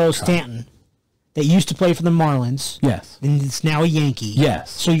Giancarlo Stanton, that used to play for the Marlins, Yes. and it's now a Yankee.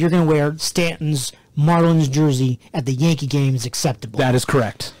 Yes. So you're going to wear Stanton's Marlins jersey at the Yankee game is acceptable. That is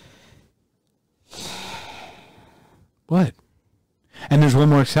correct. What? And there's one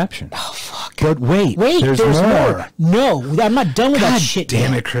more exception. Oh, fuck. But wait, there's more. No, I'm not done with that shit.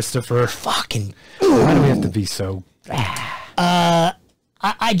 Damn yet. it, Christopher. Fucking. Why do we have to be so...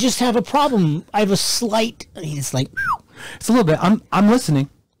 I just have a problem. I have a slight... I mean, it's like... It's a little bit... I'm listening.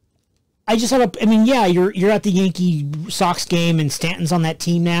 I just have a... I mean, yeah, you're at the Yankee Sox game and Stanton's on that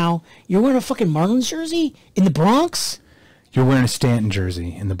team now. You're wearing a fucking Marlins jersey in the Bronx? You're wearing a Stanton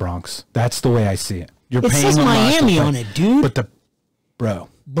jersey in the Bronx. That's the way I see it. You're It paying says homage to Miami play- on it, dude. But the...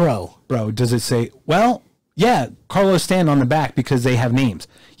 Bro, does it say... Well, yeah, Carlos Stanton on the back because they have names.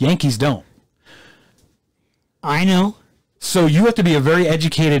 Yankees don't. I know. So you have to be a very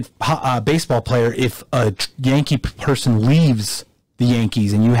educated baseball player if a Yankee person leaves the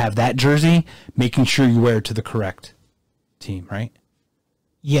Yankees and you have that jersey, making sure you wear it to the correct team, right?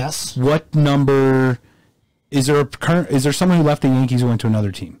 Yes. What number is there? Is there someone who left the Yankees who went to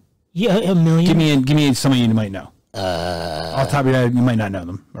another team? Yeah, a million. Give me someone you might know. Off the top of your head, you might not know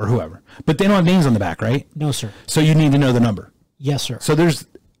them or whoever, but they don't have names on the back, right? No, sir. So you need to know the number. Yes, sir. So there's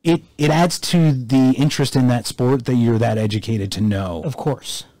it adds to the interest in that sport that you're that educated to know. Of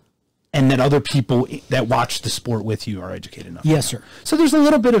course. And that other people that watch the sport with you are educated enough. Yes, sir. So there's a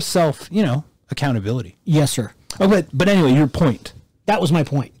little bit of accountability. Yes, sir. Oh, but anyway, your point. That was my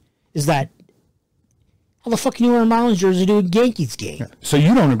point. Is that how the fuck can you wear a Marlins jersey to a Yankees game? Yeah. So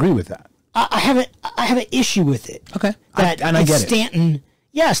you don't agree with that? I have an issue with it. Okay. I get it. Stanton.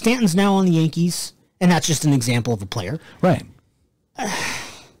 Yeah, Stanton's now on the Yankees, and that's just an example of a player. Right.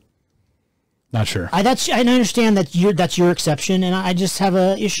 Not sure. I understand that that's your exception, and I just have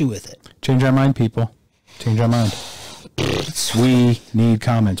an issue with it. Change our mind, people. Change our mind. We need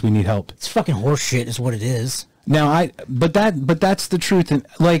comments. We need help. It's fucking horseshit, is what it is. Now, but that's the truth. And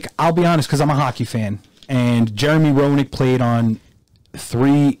like, I'll be honest, because I'm a hockey fan, and Jeremy Roenick played on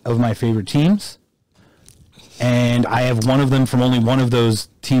 3 of my favorite teams, and I have one of them from only one of those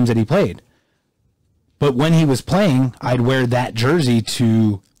teams that he played. But when he was playing, I'd wear that jersey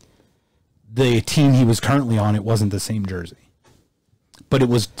to the team he was currently on. It wasn't the same jersey, but it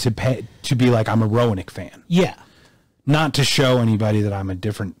was to be like, I'm a Roenick fan. Yeah. Not to show anybody that I'm a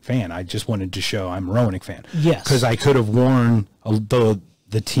different fan. I just wanted to show I'm a Roenick fan. Yes. Because I could have worn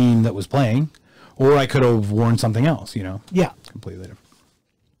the team that was playing, or I could have worn something else, Yeah. Completely different.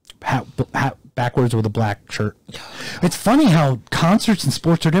 Hat backwards with a black shirt. It's funny how concerts and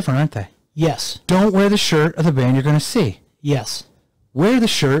sports are different, aren't they? Yes. Don't Don't wear the shirt of the band you're going to see. Yes. Wear the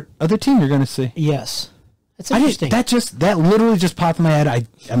shirt of the team you're going to see. Yes. That's interesting. That literally just popped in my head.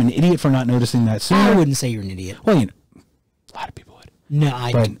 I'm an idiot for not noticing that sooner. I wouldn't say you're an idiot. Well, a lot of people would. No,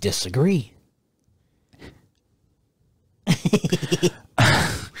 I disagree.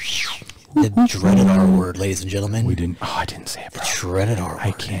 The dreaded R word, ladies and gentlemen. I didn't say it, bro. Dreaded R word.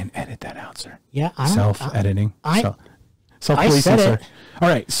 I can't edit that out, sir. Yeah, Self-editing. I Self-policing, said sir. it. All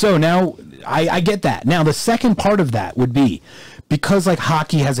right, so now I get that. Now, the second part of that would be, because like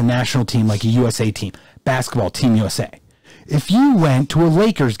hockey has a national team, like a USA team, basketball, Team USA. If you went to a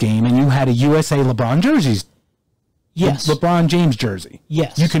Lakers game and you had a USA LeBron jerseys, Yes. LeBron James jersey,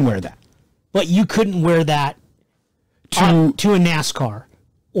 Yes. you can wear that. But you couldn't wear that to a NASCAR.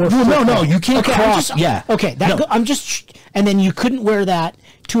 Or no, you can't cross. Okay, and then you couldn't wear that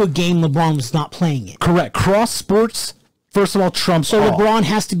to a game LeBron was not playing in. Correct. Cross sports, first of all, trumps So all. LeBron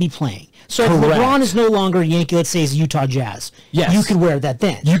has to be playing. So if Correct. LeBron is no longer a Yankee, let's say he's Utah Jazz, Yes. you could wear that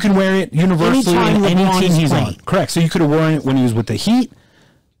then. You can wear it universally Anytime in any LeBron team is he's playing. on. Correct. So you could have worn it when he was with the Heat,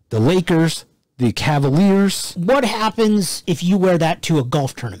 the Lakers, the Cavaliers. What happens if you wear that to a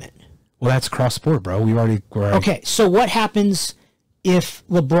golf tournament? Well, that's cross sport, bro. We're Okay, so what happens if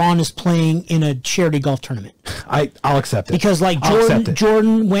LeBron is playing in a charity golf tournament? I'll accept it. Because like I'll accept it.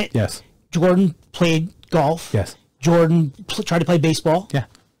 Jordan went. Yes. Jordan played golf. Yes. Jordan tried to play baseball. Yeah.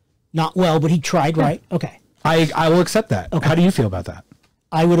 Not well, but he tried. Right. Okay. I will accept that. Okay. How do you feel about that?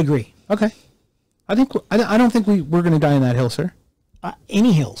 I would agree. Okay. I don't think we're going to die on that hill, sir.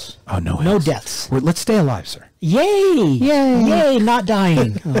 Any hills. Oh, no No hills. deaths. Let's stay alive, sir. Yay! Yay! Not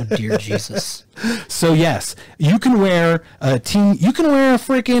dying. Oh dear Jesus. So yes, you can wear a team. You can wear a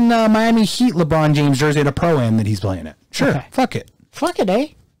freaking Miami Heat LeBron James jersey at a pro-am that he's playing at. Sure, Okay. fuck it. Fuck it, eh?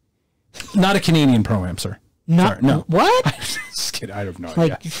 Not a Canadian pro-am, sir. Not Sorry, no. What? Just kidding. I have no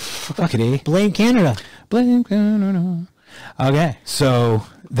Like, idea. Fuck it, eh? blame Canada. Blame Canada. Okay, so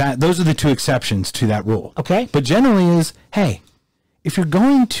those are the two exceptions to that rule. Okay. But generally is, hey, if you're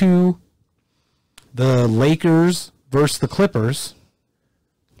going to the Lakers versus the Clippers,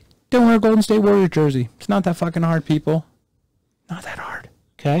 don't wear a Golden State Warriors jersey. It's not that fucking hard, people. Not that hard.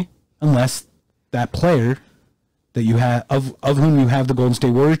 Okay. Unless that player that you have of whom you have the Golden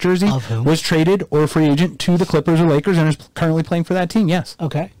State Warriors jersey was traded or a free agent to the Clippers or Lakers and is currently playing for that team. Yes.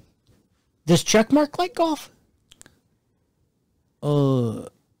 Okay. Does checkmark like golf?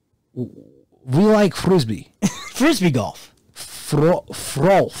 We like frisbee. Frisbee golf.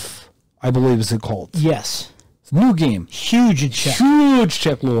 Frolf, I believe is it called. Yes. It's a new game. Huge in Czech. Huge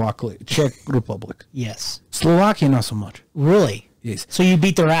Czech Republic. Yes. Slovakia, not so much. Really? Yes. So you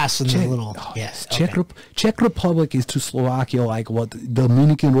beat their ass in the little... Oh, yes. Czech Republic is to Slovakia like what the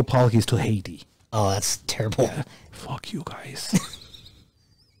Dominican Republic is to Haiti. Oh, that's terrible. Yeah. Fuck you guys.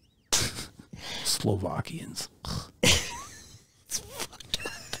 Slovakians.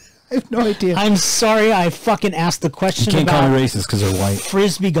 I have no idea. I'm sorry I fucking asked the question You can't about call me racist because they're white.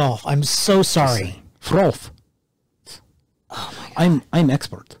 Frisbee golf. I'm so sorry. Frolf. Oh my God. I'm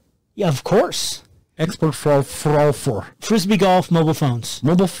expert. Yeah, of course. Expert for Frisbee golf, mobile phones.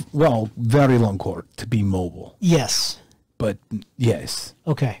 Well, very long court to be mobile. Yes. But yes,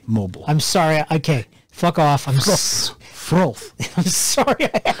 Okay. mobile. I'm sorry. Okay. Fuck off. I'm Frolf. I'm sorry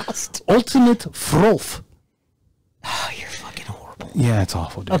I asked. Ultimate Frolf. Oh, you're fucking horrible. Yeah, it's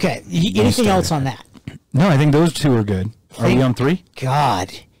awful, dude. Okay. Anything else on that? No, I think those two are good. Are we on 3?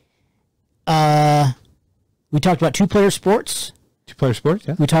 God. We talked about two-player sports. Two-player sports,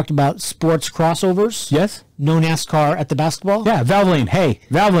 yeah. We talked about sports crossovers. Yes? No NASCAR at the basketball. Yeah, Valvoline. Hey,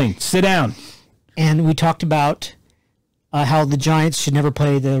 Valvoline, sit down. And we talked about how the Giants should never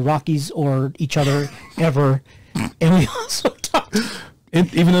play the Rockies or each other ever. And we also talked...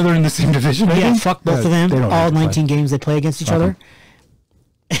 Even though they're in the same division, I Yeah, think? fuck both of They them. don't have All to play. 19 games they play against each Fuck other.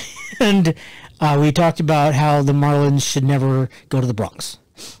 And we talked about how the Marlins should never go to the Bronx.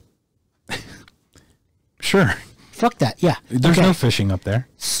 Sure. Fuck that, yeah. There's Okay. no fishing up there.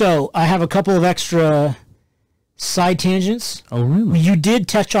 So I have a couple of extra side tangents. Oh, really? You did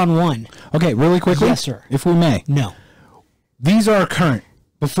touch on one. Okay, really quickly? Yes, sir. If we may. No. These are current.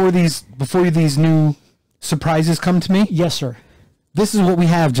 Before these new surprises come to me, Yes, sir. this is what we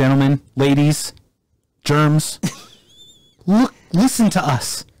have, gentlemen, ladies, germs. Listen to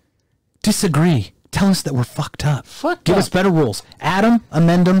us. Disagree. Tell us that we're fucked up. Give us better rules. Add them,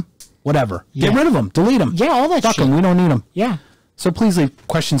 amend them, whatever. Yeah. Get rid of them. Delete them. Yeah, all that Fuck shit. them. We don't need them. Yeah. So please leave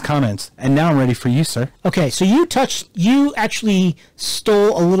questions, comments. And now I'm ready for you, sir. Okay, so you actually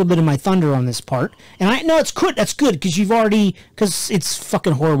stole a little bit of my thunder on this part, and I know it's good. That's good because it's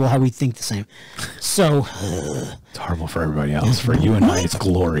fucking horrible how we think the same. So It's horrible for everybody else. For you and I, it's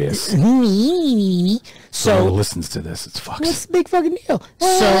glorious. For so who listens to this, it's fucking... what's the big fucking deal?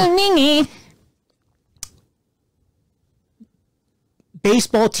 So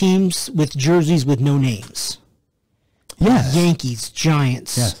baseball teams with jerseys with no names. Yes. Yankees,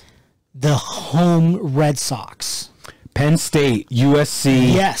 Giants, Yes. the home Red Sox. Penn State,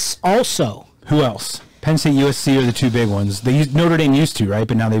 USC. Yes, also. Who else? Penn State, USC are the two big ones. Notre Dame used to, right?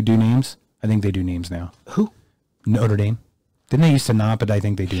 But now they do names. I think they do names now. Who? Notre Dame. Didn't they used to not? But I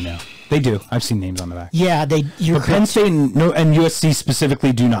think they do now. They do. I've seen names on the back. Yeah, you're But Penn State and USC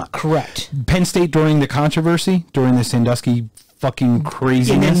specifically do not. correct. Penn State during the controversy, during the Sandusky fucking And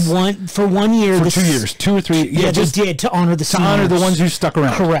craziness. then for 1 year, for 2 years, 2 or 3. Yeah, just they did to honor the to honor the ones who stuck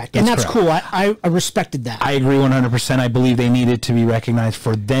around. correct, and that's correct. cool. I respected that. I agree 100%. I believe they needed to be recognized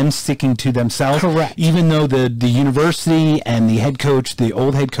for them sticking to themselves. Correct. Even though the university and the head coach, the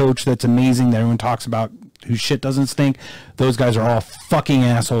old head coach that's amazing that everyone talks about, whose shit doesn't stink, those guys are all fucking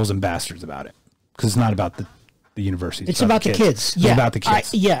assholes and bastards about it. Because it's not about the university. It's about the kids. Yeah, It's about the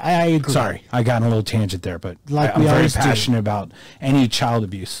kids. I agree. Sorry, I got on a little tangent there, but Like I'm we very always do. passionate about any child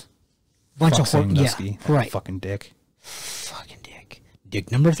abuse. Bunch Fuck of Sandusky, that right. fucking dick. Fucking dick.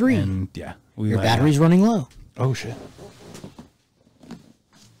 Dick number 3. And yeah, Your battery's running low. Oh shit.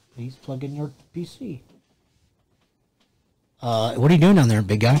 Please plug in your PC. What are you doing down there,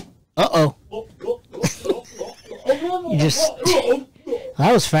 big guy? Uh-oh. You just...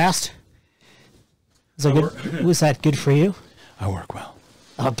 That was fast. Was that good for you? I work well.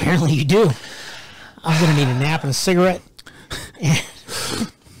 Apparently you do. I'm going to need a nap and a cigarette. And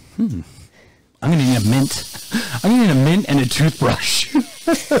I'm gonna need a mint. I'm gonna need a mint and a toothbrush.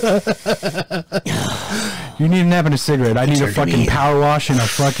 You need a nap and a cigarette. I need a fucking power wash and a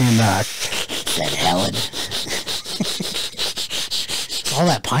fucking that Helen. All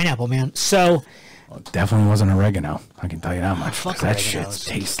that pineapple, man. So it definitely wasn't oregano. I can tell you that much. Fuck that oregano. shit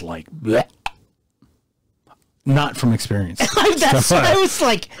tastes like bleh. Not from experience. That's what I was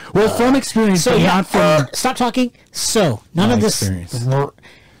like. Well, from experience, So but yeah, not from stop talking. So none my of this experience.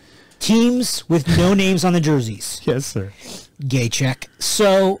 teams with no names on the jerseys. Yes, sir. Gay check.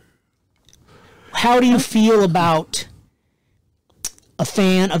 So how do you feel about a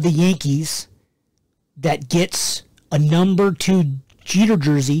fan of the Yankees that gets a number 2 Jeter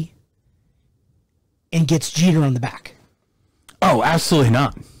jersey and gets Jeter on the back? Oh, absolutely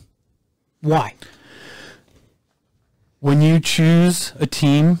not. Why? When you choose a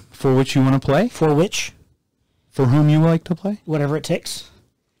team for which you want to play, For which? for whom you like to play, Whatever it takes.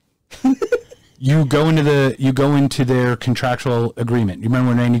 you go into their contractual agreement. You remember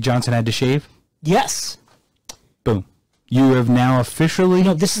when Randy Johnson had to shave? Yes. Boom. You have now officially.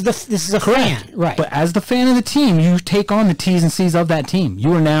 No, this is a fan, right? But as the fan of the team, you take on the T's and C's of that team.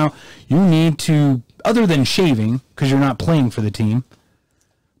 You need to, other than shaving, because you're not playing for the team,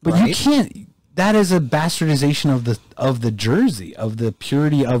 but you can't. That is a bastardization of the jersey, of the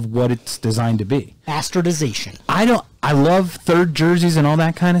purity of what it's designed to be. Bastardization. I love third jerseys and all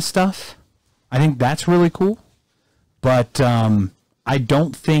that kind of stuff. I think that's really cool. But I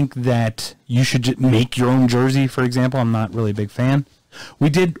don't think that you should just make your own jersey, for example. I'm not really a big fan. We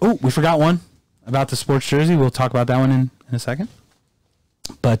forgot one about the sports jersey. We'll talk about that one in a second.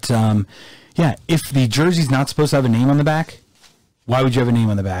 But, yeah, if the jersey's not supposed to have a name on the back, why would you have a name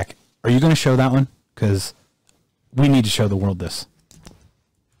on the back? Are you going to show that one? Because we need to show the world this.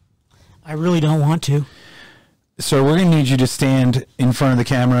 I really don't want to. So we're going to need you to stand in front of the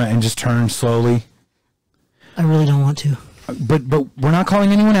camera and just turn slowly. I really don't want to. But we're not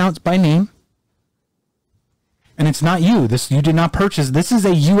calling anyone out by name. And it's not you. You did not purchase. This is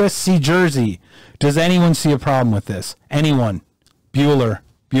a USC jersey. Does anyone see a problem with this? Anyone? Bueller.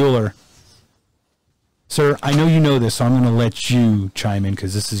 Sir, I know you know this, so I'm going to let you chime in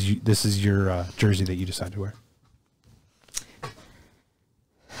because this is your jersey that you decided to wear.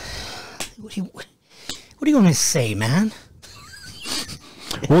 What do you want me to say, man?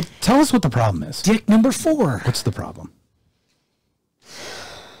 Well, tell us what the problem is. Dick number 4. What's the problem?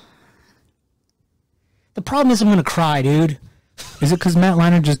 The problem is I'm going to cry, dude. Is it because Matt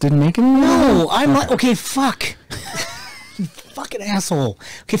Leinart just didn't make it? No, I'm like, okay, fuck. You fucking asshole.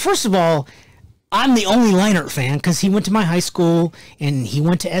 Okay, first of all, I'm the only Leinart fan because he went to my high school and he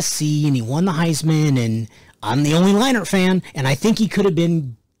went to SC and he won the Heisman, and I'm the only Leinart fan, and I think he could have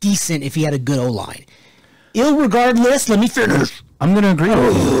been decent if he had a good O-line. Irregardless, let me finish. I'm going to agree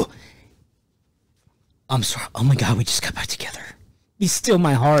with you. I'm sorry. Oh my God, we just got back together. He's still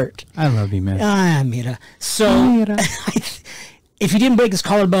my heart. I love you, man. Ah, Mira. So, if he didn't break his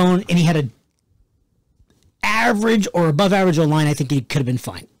collarbone and he had a average or above average O-line, I think he could have been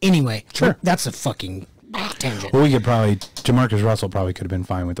fine. Anyway, sure. That's a fucking tangent. Well, we could probably, Jamarcus Russell probably could have been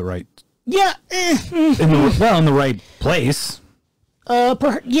fine with the right. Yeah. In the right place.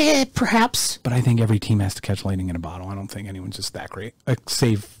 Perhaps. But I think every team has to catch lightning in a bottle. I don't think anyone's just that great. I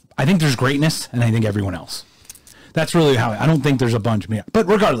think there's greatness, and I think everyone else. That's really how I don't think there's a bunch. But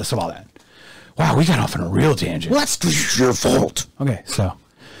regardless of all that, wow, we got off on a real tangent. Well, that's your fault. Okay, so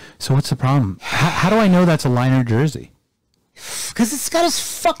what's the problem? How do I know that's a Leinart jersey? Because it's got his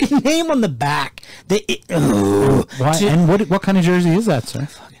fucking name on the back. Why? And what kind of jersey is that, sir? I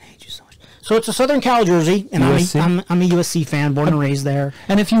fucking hate you so much. So it's a Southern Cal jersey, and I'm a USC fan, born and raised there.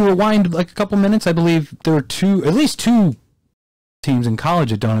 And if you rewind like a couple minutes, I believe there were at least two teams in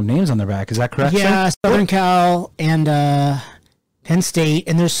college that don't have names on their back. Is that correct? Yeah, sir? Southern Cal and Penn State,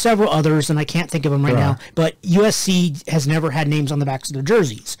 and there's several others, and I can't think of them right now. But USC has never had names on the backs of their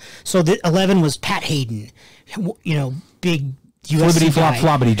jerseys. So the 11 was Pat Hayden, big USC guy.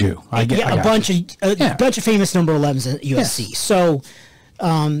 Flobbity Jew. A bunch of famous number 11s at USC. Yeah. So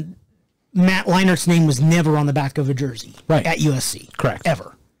Matt Leinart's name was never on the back of a jersey at USC. Correct.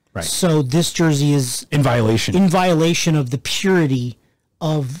 Ever. Right. So this jersey is in violation of the purity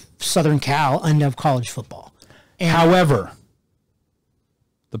of Southern Cal and of college football. And however,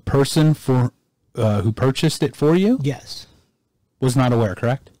 the person who purchased it for you, yes, was not aware.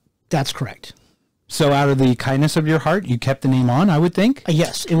 Correct. That's correct. So, out of the kindness of your heart, you kept the name on. I would think.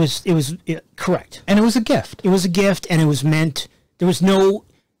 Yes, it was correct, and it was a gift. It was a gift, and it was meant. There was no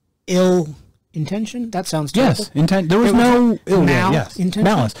ill intention. That sounds terrible. Yes, intent. There was no ill will. Yes, intention.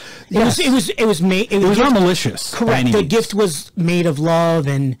 malice. Yes. It was made. It was not malicious. Correct. The gift was made of love,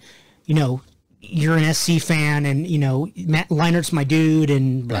 and you know, you're an SC fan, and you know, Matt Leinert's my dude,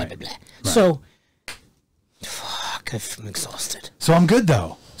 and blah blah blah. Right. So, fuck, I'm exhausted. So I'm good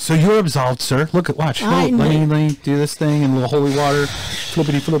though. So you're absolved, sir. Look at watch. Let me do this thing in a little holy water.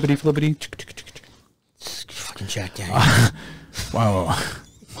 Flippity, flippity, flippity. Fucking Jack Daniels. Wow.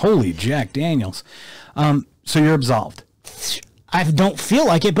 Holy Jack Daniels. So you're absolved. I don't feel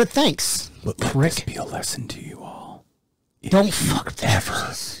like it, but thanks. Let this be a lesson to you all. Don't fuck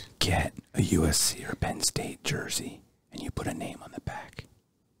ever get a USC or Penn State jersey and you put a name on the back.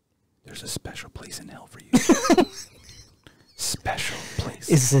 There's a special place in hell for you. Special place.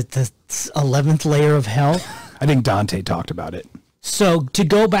 Is it the 11th layer of hell? I think Dante talked about it. So to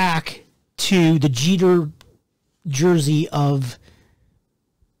go back to the Jeter jersey of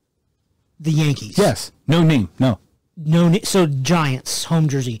the Yankees. Yes. No name. No. So Giants home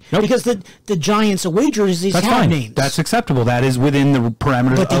jersey. Nope. Because the Giants away jerseys That's have fine. names. That's acceptable. That is within the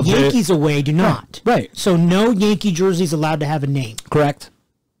parameters but of the Yankees away do not. Right. So no Yankee jersey is allowed to have a name. Correct.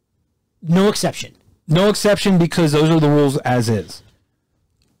 No exception. No exception because those are the rules as is.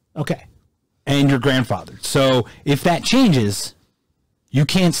 Okay. And your grandfather. So if that changes, you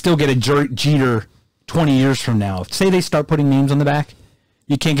can't still get a Jeter 20 years from now. Say they start putting names on the back,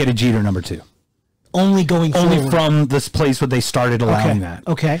 you can't get a Jeter number 2. Only going forward. Only from this place where they started allowing that.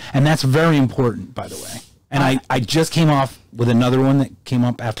 Okay. And that's very important, by the way. And I just came off with another one that came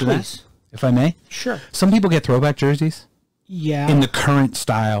up after that, if I may. Sure. Some people get throwback jerseys. Yeah. In the current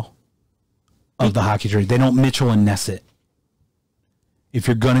style of the hockey jersey. They don't Mitchell and Ness it. If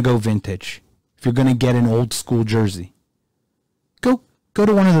you're going to go vintage, if you're going to get an old school jersey, go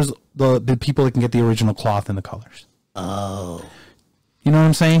to one of those, the people that can get the original cloth and the colors. Oh. You know what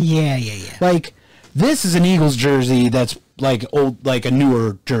I'm saying? Yeah. Like, this is an Eagles jersey that's like old, like a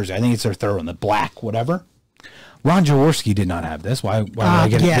newer jersey. I think it's their third one, the black, whatever. Ron Jaworski did not have this. Why would I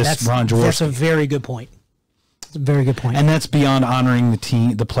get this Ron Jaworski? That's a very good point. That's a very good point. And that's beyond honoring the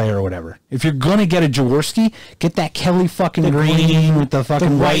team, the player or whatever. If you're going to get a Jaworski, get that Kelly fucking green with the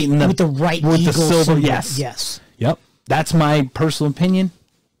fucking white and with the right with the Eagle silver. symbol. Yes. Yep. That's my personal opinion,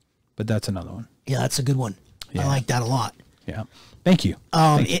 but that's another one. Yeah, that's a good one. Yeah. I like that a lot. Yeah. Thank you.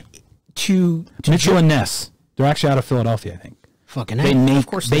 To Mitchell and Ness, they're actually out of Philadelphia, I think. Fucking they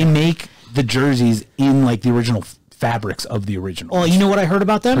make the jerseys in like the original fabrics of the original. Oh, you know what I heard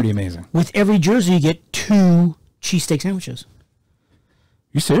about them? Pretty amazing. With every jersey, you get 2 cheesesteak sandwiches.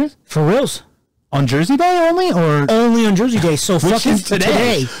 You serious? For reals. On Jersey Day only, or only on Jersey Day? So fucking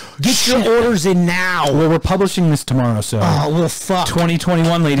today. Get your orders in now. Well, we're publishing this tomorrow, so. Oh well, fuck.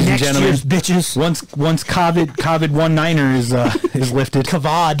 2021, ladies and gentlemen. Next year's bitches. Once COVID 19er is lifted.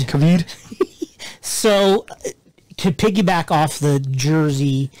 COVID. So, to piggyback off the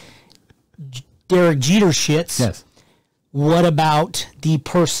Jersey Derek Jeter shits. Yes. What about the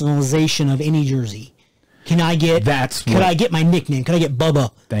personalization of any jersey? Could I get my nickname? Could I get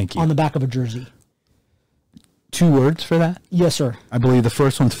Bubba? Thank you. On the back of a jersey? 2 words for that? Yes, sir. I believe the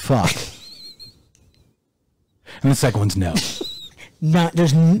first one's fuck. And the second one's no.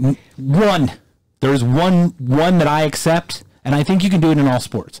 There's one. There's one that I accept, and I think you can do it in all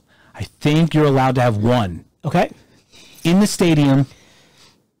sports. I think you're allowed to have one. Okay. In the stadium,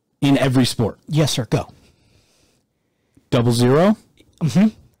 in every sport. Yes, sir. Go. 00. Mm-hmm.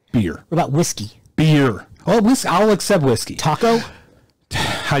 Beer. What about whiskey? Beer. Oh, whiskey. I'll accept whiskey. Taco?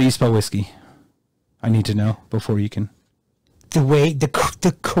 How do you spell whiskey? I need to know before you can.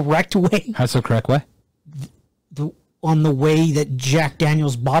 The correct way? How's the correct way? On the way that Jack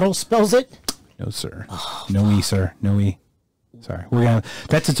Daniels bottle spells it? No, sir. Oh, no E, sir. No E. Sorry.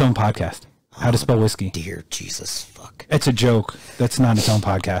 That's its own podcast. How to spell whiskey. Dear Jesus, fuck. It's a joke. That's not its own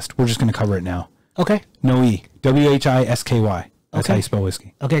podcast. We're just going to cover it now. Okay. No E. WHISKY. That's how you spell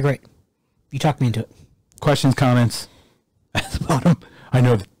whiskey. Okay, great. You talked me into it. Questions, comments at the bottom. I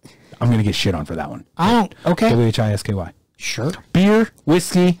know that I'm going to get shit on for that one. Okay. WHISKY. Sure. Beer,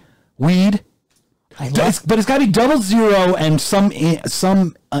 whiskey, weed. But it's got to be 00 and some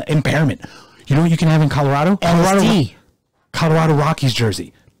impairment. You know what you can have in Colorado? LSD. Colorado Rockies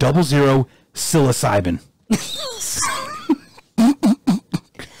jersey. 00 psilocybin.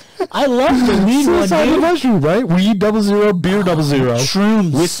 I love the weed one, dude. Mushroom, right? Weed 00, beer 00.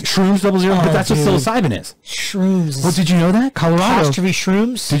 Shrooms. Shrooms 00, but that's what psilocybin is. Shrooms. Well, did you know that? Colorado. Has to be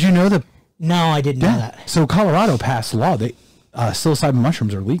shrooms? Did you know that? No, I didn't know that. So Colorado passed a law. Psilocybin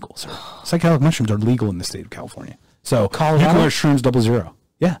mushrooms are legal, sir. Psychedelic mushrooms are legal in the state of California. So Colorado? You can wear shrooms 00.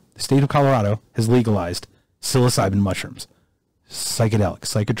 Yeah, the state of Colorado has legalized psilocybin mushrooms. Psychedelic,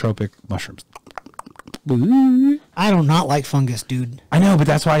 psychotropic mushrooms. I do not like fungus, dude. I know, but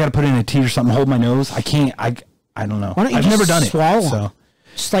that's why I got to put it in a tea or something. Hold my nose. I can't. I don't know. Why don't you I've just never done swallow it. them? So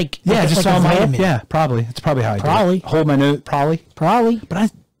Just like just like swallow a my vitamin. Yeah, probably. It's probably how I do it. Hold my nose. Probably.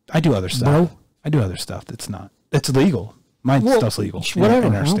 But I do other stuff. Bro. I do other stuff that's not. It's illegal. My stuff's legal. Whatever.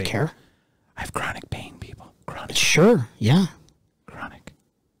 In our I don't state. care. I have chronic pain, people. Chronic. Sure. Yeah. Chronic.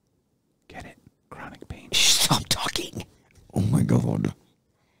 Get it? Chronic pain. Stop talking. Oh my god.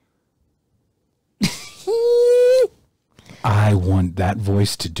 I want that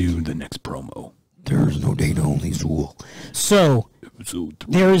voice to do the next promo. There's no data, only Zool. So,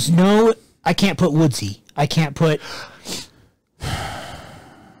 there is no... I can't put Woodsy. I can't put...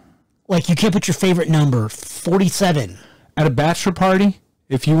 Like, you can't put your favorite number, 47. At a bachelor party,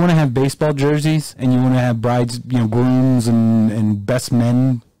 if you want to have baseball jerseys and you want to have brides, grooms and best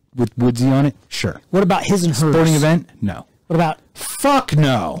men with Woodsy on it, sure. What about his and hers? Sporting event? No. What about... Fuck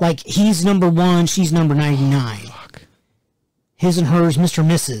no. Like, he's number 1, she's number 99. Fuck. His and hers, Mr.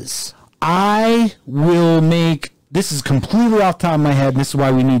 Mrs. I will make... This is completely off the top of my head, and this is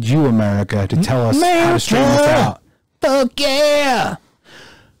why we need you, America, to tell us how to straighten this out. Fuck yeah!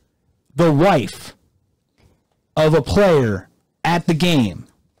 The wife of a player at the game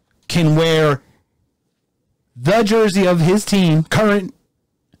can wear the jersey of his team,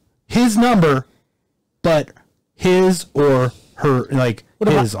 his number, but his or her, like,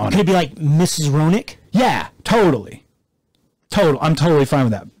 his on it. Could it be like Mrs. Ronick? Yeah, totally. I'm totally fine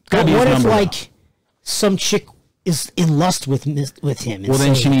with that. But what if, like, some chick is in lust with him? Well,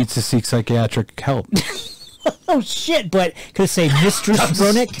 then she needs to seek psychiatric help. Oh, shit, but could it say Mistress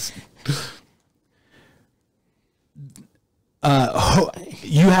Ronick?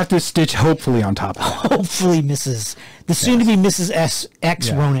 You have to stitch hopefully on top of that. Hopefully, Mrs. The soon-to-be Mrs. X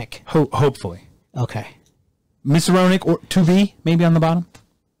Ronick. Hopefully. Okay. Miss Ronick or to be, maybe on the bottom?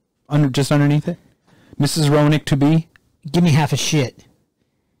 Just underneath it? Mrs. Ronick to be? Give me half a shit.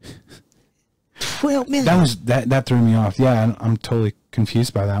 12 minutes. That threw me off. Yeah, I'm totally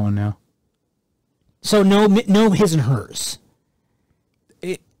confused by that one now. So no his and hers.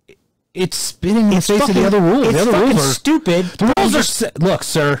 It's spitting in the face of the other rules. It's the other fucking rules are stupid. The rules are look,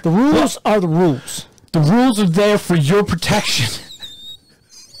 sir. The rules are the rules. The rules are there for your protection.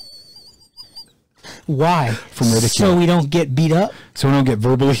 Why? From ridicule. So we don't get beat up. So we don't get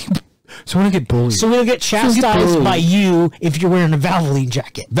verbally. So we don't get bullied. So we don't get chastised by you if you're wearing a Valvoline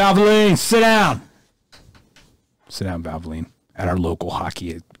jacket. Valvoline, sit down. Sit down, Valvoline, at our local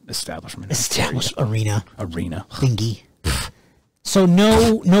hockey establishment. Arena. Thingy. So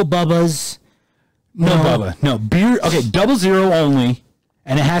no Bubbas. No Bubba. No beer. Okay, 00 only,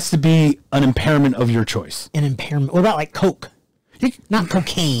 and it has to be an impairment of your choice. An impairment. What about like Coke? Not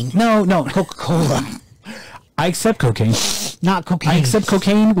cocaine. No. Coca-Cola. I accept cocaine. Not cocaine. I accept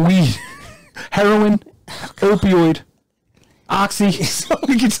cocaine, weed, heroin, opioid, oxy.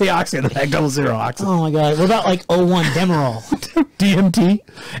 We can say oxy on the back, 00 oxy. Oh my god. What about like 01 Demerol? DMT,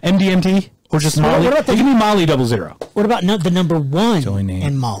 MDMT, or just Molly? What about it can be Molly 00. What about the number 1 name.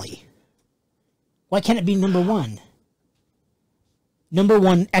 and Molly? Why can't it be number 1? Number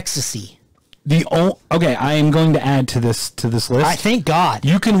 1 ecstasy. Okay, I am going to add to this list. I thank God.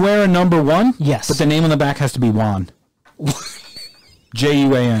 You can wear a number 1, yes, but the name on the back has to be Juan.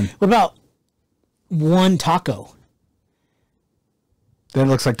 Juan. What about 1 taco? That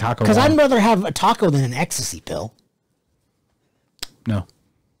looks like taco. Because I'd rather have a taco than an ecstasy pill. No.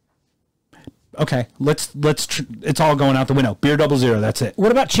 Okay, let's it's all going out the window. Beer 00, that's it.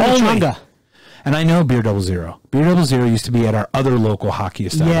 What about chimichanga? And I know Beer 00. Beer 00 used to be at our other local hockey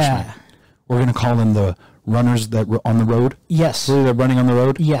establishment. Yeah. We're going to call them the runners that were on the road. Yes. Really, they're running on the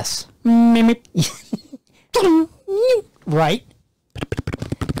road? Yes. Right.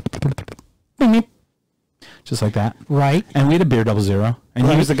 Just like that. Right. And we had a Beer 00. And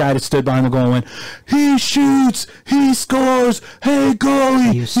he was the guy that stood behind the goal and went, he shoots, he scores, hey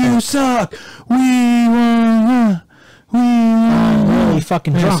goalie, you suck. We won. Really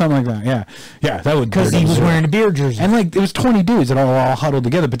fucking drunk. Something like that, yeah. That would because he was wearing a beer jersey, and like it was 20 dudes that all huddled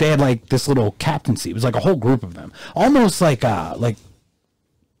together, but they had like this little captaincy. It was like a whole group of them, almost like I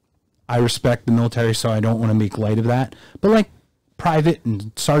respect the military, so I don't want to make light of that, but like private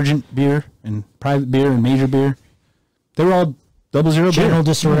and sergeant beer and private beer and major beer, they were all 00 general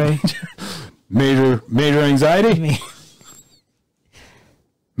beer. disarray, major anxiety.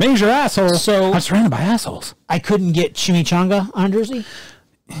 Major asshole. So I'm surrounded by assholes. I couldn't get chimichanga on a jersey.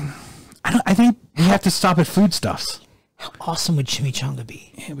 I think you have to stop at foodstuffs. How awesome would chimichanga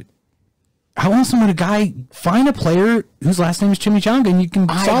be? Yeah, but how awesome would a guy find a player whose last name is Chimichanga and you can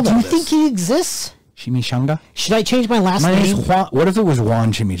solve Do you think he exists? Chimichanga? Should I change my last name? Name is Juan. What if it was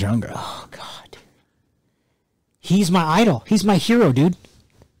Juan Chimichanga? Oh God. He's my idol. He's my hero, dude.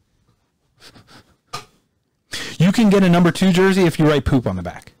 You can get a number 2 jersey if you write poop on the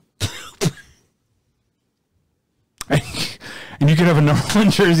back. And you can have a number 1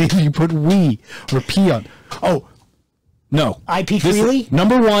 jersey if you put wee or pee on. Oh, no. IP freely?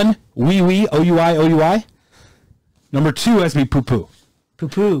 Number 1, wee wee, O-U-I, O-U-I. Number 2 has to be poo poo. Poo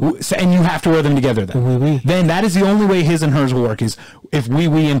poo. And you have to wear them together then. Wee wee. Then that is the only way his and hers will work, is if wee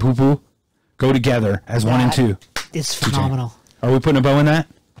wee and poo poo go together as 1 and 2. It's phenomenal. Are we putting a bow in that?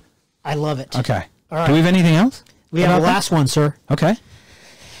 I love it. Okay. All right. Do we have anything else? We have the last one, sir. Okay.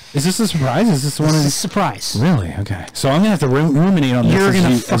 Is this a surprise? Is this one of It's a these? surprise. Really? Okay. So I'm going to have to ruminate on this. You're going to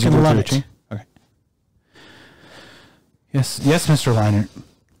as you fucking go love through it. Okay. Yes, Mr. Reiner.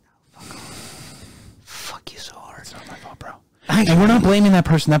 Fuck you so hard. It's not my fault, bro. And we're not blaming that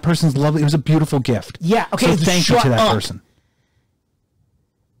person. That person's lovely. It was a beautiful gift. Yeah, okay. So thank you to that person.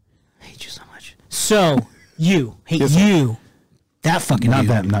 I hate you so much. So, you. Hate Yes, you. That fucking Not dude.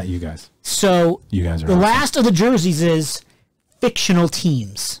 them, not you guys. So, You guys are the awesome. last of the jerseys is fictional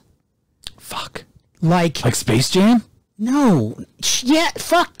teams. Fuck. Like Space Jam? no. Yeah,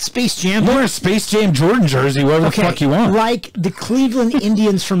 fuck Space Jam. You wear a Space Jam Jordan jersey, whatever the fuck you want. Like the Cleveland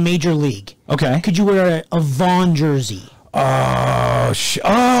Indians from Major League. Okay. Could you wear a Vaughn jersey?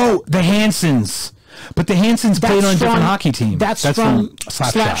 Oh, the Hansons. But the Hansons played on a different hockey team. That's from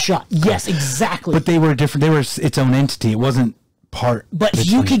Slapshot. Yes, exactly. But they were different. They were its own entity. It wasn't part. But if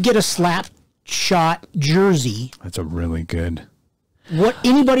you could get a Slapshot jersey, That's a really good. what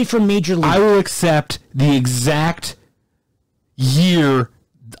anybody from Major League, I will accept the exact year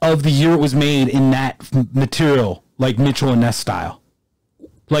of the year it was made in that material, like Mitchell and Ness style.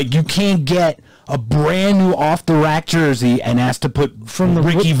 Like, you can't get a brand new off the rack jersey and ask to put From the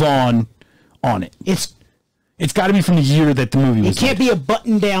Ricky Vaughn on it. It's got to be from the year that the movie was it can't made. be a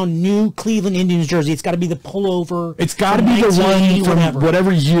button-down new Cleveland Indians jersey. It's got to be the pullover. It's got to from be the one 1980, from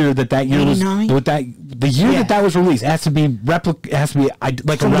whatever year that year was. 89? With the year that was released, it has to be It has to be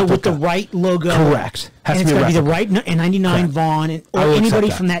like a replica with the right logo. Correct. Has And to it's be got a to be the replica. right 99 Correct. Vaughn or I will accept anybody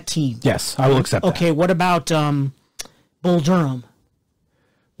that. from that team. Yes, I will accept that. Okay, what about Bull Durham,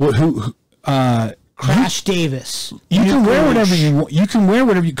 Well, who Crash Davis? you can wear Nuke whatever Rouge. you want. You can wear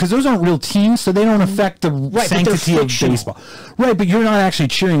whatever because those aren't real teams, so they don't affect the but they're sanctity of fictional. baseball. Right, but you're not actually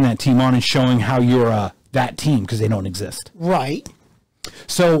cheering that team on and showing how you're that team because they don't exist. Right.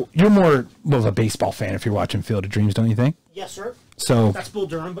 So you're more of a baseball fan if you're watching Field of Dreams, don't you think? Yes, sir. So, That's Bull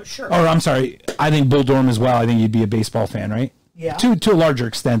Durham, but sure. or I'm sorry, I think Bull Durham as well. I think you'd be a baseball fan, right? Yeah. To a larger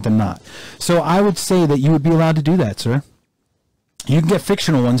extent than not. So I would say that you would be allowed to do that, sir. You can get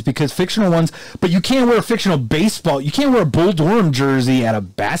fictional ones because fictional ones, but you can't wear a fictional baseball. You can't wear a Bull Durham jersey at a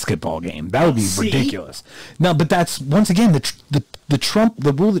basketball game. That would be ridiculous. No, but that's once again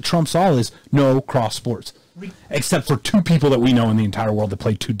the rule that trumps all is no cross sports, except for 2 people that we know in the entire world that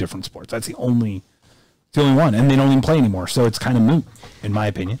play 2 different sports. That's the only one, and they don't even play anymore. So it's kind of moot, in my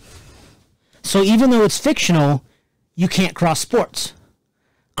opinion. So even though it's fictional, you can't cross sports.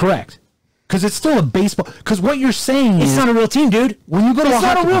 Correct. Because it's still a baseball. Because what you're saying is... It's not a real team, dude. When you go to It's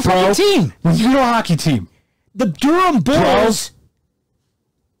not a real fucking team. When you go to a hockey team... The Durham Bulls...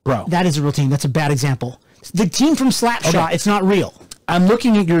 Bro. That is a real team. That's a bad example. The team from Slapshot, Okay. it's not real. I'm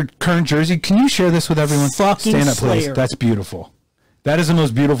looking at your current jersey. Can you share this with everyone? Fucking Stand up, please. Slayer. That's beautiful. That is the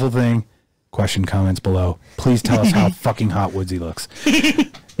most beautiful thing. Question, comments below. Please tell us how fucking hot Woodsy looks.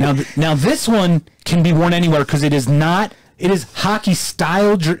 Now this one can be worn anywhere because it is not... It is hockey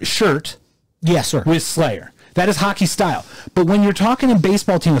style shirt... Yes, sir. with Slayer. That is hockey style. But when you're talking a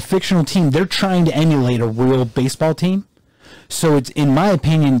baseball team, a fictional team, they're trying to emulate a real baseball team. So it's, in my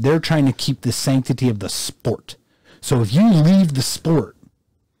opinion, they're trying to keep the sanctity of the sport. So if you leave the sport,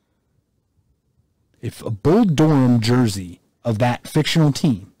 if a Bull Durham jersey of that fictional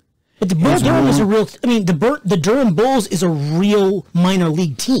team, But the Bull Durham is a real... I mean, the Durham Bulls is a real minor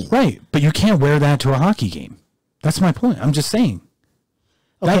league team. right? But you can't wear that to a hockey game. That's my point. I'm just saying.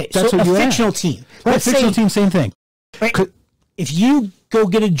 Okay, That's so what a you fictional asked. team. Right, Let's fictional say, team, same thing. right, Could- if you go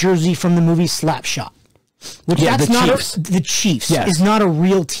get a jersey from the movie Slapshot, which Yeah, that's the not Chiefs. the Chiefs Yes. is not a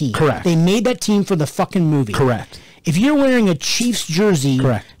real team. Correct. They made that team for the fucking movie. Correct. If you're wearing a Chiefs jersey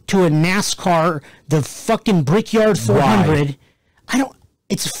Correct. to a NASCAR, the fucking Brickyard 400, I don't.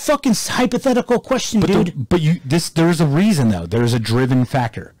 It's a fucking hypothetical question, dude. There's a reason though. There's a driven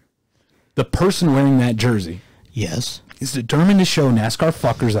factor. The person wearing that jersey Yes. is determined to show NASCAR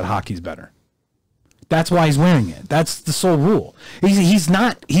fuckers that hockey's better. That's why he's wearing it. That's the sole rule.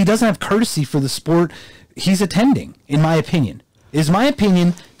 He doesn't have courtesy for the sport he's attending, in my opinion. It is my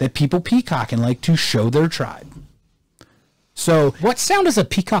opinion that people peacock and like to show their tribe. So What sound does a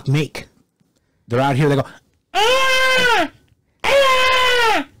peacock make? they're out here, they go,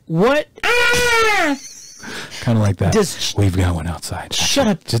 What? Kind of like that. We've got one outside. Shut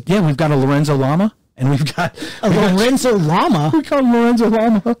up. Yeah, we've got a Lorenzo Llama, and we've got a Lorenzo Llama. We call him Lorenzo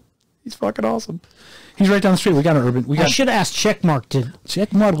Llama. He's fucking awesome. He's right down the street. We got an urban. I should ask Checkmark to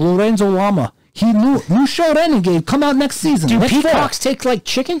Checkmark Lorenzo Llama. He new show Renegade come out next season. Do peacocks take like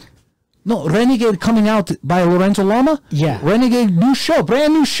chicken? No, Renegade coming out by Lorenzo Llama. Yeah, Renegade new show,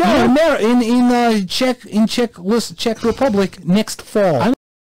 brand new show in Czech Republic next fall. I'm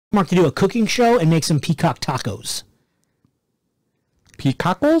Mark to do a cooking show and make some peacock tacos.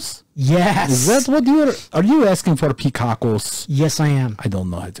 Peacockles? Yes. Is that what are you asking for? Peacockles? Yes, I am. I don't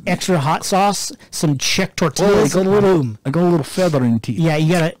know how to. Extra hot sauce, some Czech tortillas. I got a little feather in teeth. Yeah,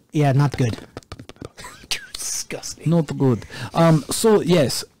 you gotta. Yeah, not good. Disgusting. Not good. So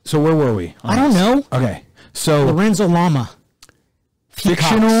yes. So where were we? I don't know. Okay. So Lorenzo Llama.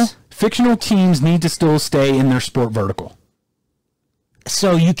 Fictional teams need to still stay in their sport vertical.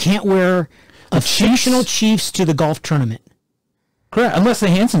 So you can't wear a fictional Chiefs to the golf tournament. Correct. Unless the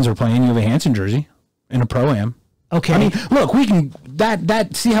Hansons are playing, you have a Hanson jersey in a Pro-Am. Okay. I mean, look, we can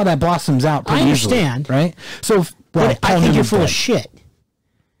see how that blossoms out pretty understand. Easily, right? So I think you're full of shit.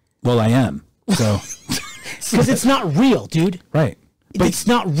 Well, I am. So because it's not real, dude. Right. But it's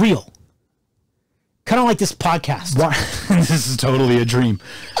not real. Kind of like this podcast. Why? This is totally a dream.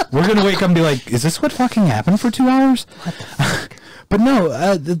 We're going to wake up and be like, is this what fucking happened for 2 hours? What the fuck? But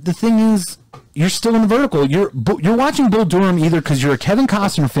no, the thing is, you're still in the vertical. You're watching Bull Durham either because you're a Kevin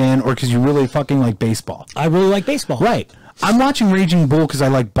Costner fan or because you really fucking like baseball. I really like baseball. Right. I'm watching Raging Bull because I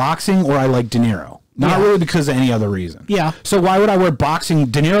like boxing or I like De Niro. Not really because of any other reason. Yeah. So why would I wear De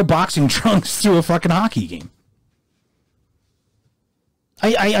Niro boxing trunks to a fucking hockey game?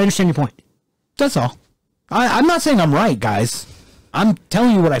 I understand your point. That's all. I'm not saying I'm right, guys. I'm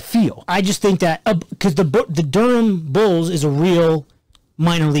telling you what I feel. I just think that because the Durham Bulls is a real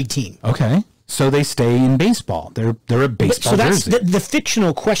minor league team. Okay, so they stay in baseball. They're a baseball. So that's jersey. the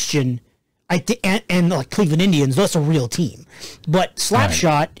fictional question. And like Cleveland Indians, that's a real team. But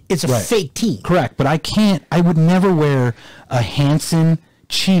Slapshot, it's a fake team. Correct, but I would never wear a Hanson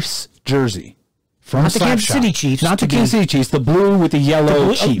Chiefs jersey. Not the Kansas City Chiefs. Not the Kansas City Chiefs. The blue with the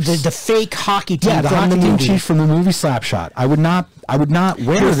yellow Chiefs. The fake hockey team. Yeah, the hockey team Chiefs from the movie Slapshot. I would not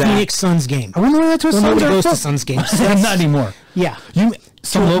wear that. Phoenix Suns game. I wouldn't wear that to a Suns game. Nobody goes to Suns games. Not anymore. Yeah.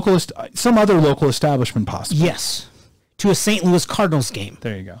 Some other local establishment possibly. Yes. To a St. Louis Cardinals game.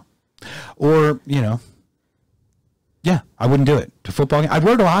 There you go. Or, yeah, I wouldn't do it. To football game. I'd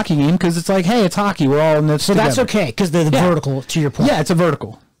wear it to a hockey game because it's like, hey, it's hockey. We're all in this together. That's okay because they're the vertical, to your point. Yeah, it's a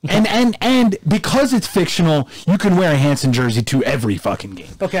vertical. Okay. And because it's fictional, you can wear a Hanson jersey to every fucking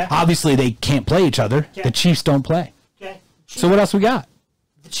game. Okay. Obviously, they can't play each other. Okay. The Chiefs don't play. Okay. So what else we got?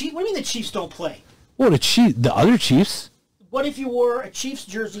 What do you mean the Chiefs don't play? Well, the other Chiefs. What if you wore a Chiefs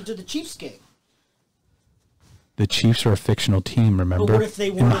jersey to the Chiefs game? The Chiefs are a fictional team, remember? But what if they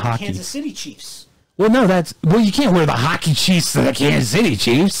wore the Kansas City Chiefs? Well, no, you can't wear the hockey Chiefs to the Kansas City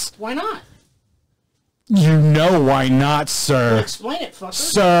Chiefs. Why not? You know why not, sir. Well, explain it, fucker.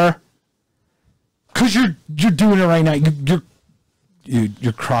 Sir. Because you're doing it right now.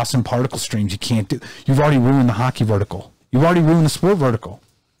 You're crossing particle streams. You can't do. You've already ruined the hockey vertical. You've already ruined the sport vertical.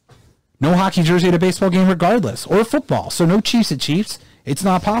 No hockey jersey at a baseball game regardless. Or football. So no Chiefs at Chiefs. It's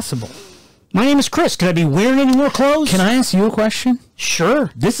not possible. My name is Chris. Could I be wearing any more clothes? Can I ask you a question?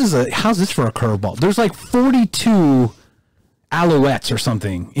 Sure. How's this for a curveball? There's like 42 Alouettes or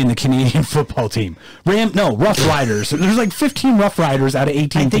something in the Canadian football team. Rough Riders. There's like 15 Rough Riders out of 18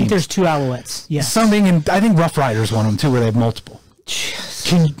 teams. I think there's 2 Alouettes. Yes. And I think Rough Riders won them too, where they have multiple.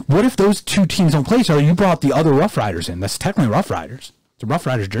 What if those 2 teams don't play? So you brought the other Rough Riders in. That's technically Rough Riders. It's a Rough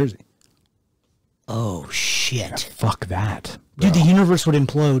Riders jersey. Oh, shit. Yeah, fuck that. Bro. Dude, the universe would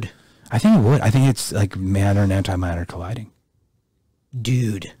implode. I think it would. I think it's like matter and antimatter colliding.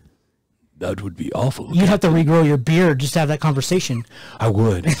 Dude. That would be awful. You'd have to regrow your beard just to have that conversation. I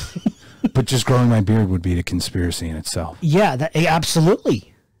would. But just growing my beard would be a conspiracy in itself. Yeah,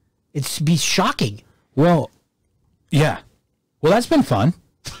 absolutely. It'd be shocking. Well, yeah. Well, that's been fun.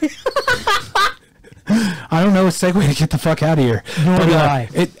 I don't know a segue to get the fuck out of here.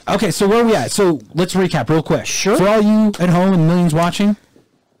 Okay, so where are we at? So let's recap real quick. Sure. For all you at home and millions watching,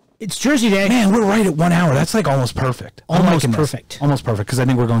 it's Jersey Day. Man, we're right at 1 hour. That's like almost perfect. Almost perfect. Almost perfect because I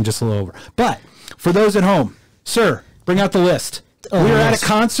think we're going just a little over. But for those at home, sir, bring out the list. We are at a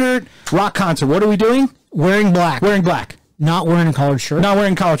concert, rock concert. What are we doing? Wearing black. Wearing black. Not wearing a collared shirt. Not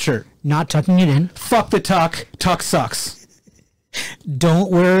wearing a collared shirt. Not tucking it in. Fuck the tuck. Tuck sucks.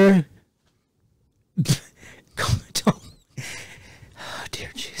 Don't wear... Don't... Oh, dear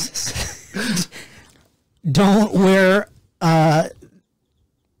Jesus. Don't wear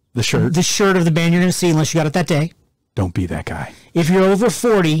The shirt. the shirt of the band you're going to see unless you got it that day. Don't be that guy. If you're over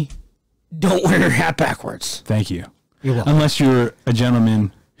 40, don't wear your hat backwards. Thank you. You're welcome. Unless you're a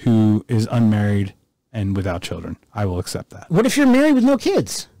gentleman who is unmarried and without children. I will accept that. What if you're married with no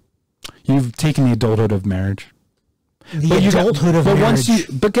kids? You've taken the adulthood of marriage. The adulthood of marriage.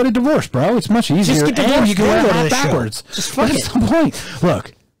 But get a divorce, bro. It's much easier. Just get divorced and you can and wear go to it the show. backwards. Just fuck That's it. the point.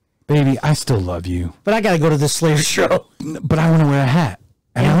 Look, baby, I still love you, But I got to go to the Slayer show. but I want to wear a hat,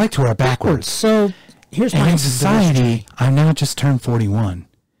 and I like to wear it backwards. So here's And my in society, I'm now just turned 41,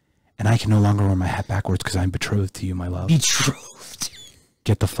 and I can no longer wear my hat backwards because I'm betrothed to you, my love. betrothed.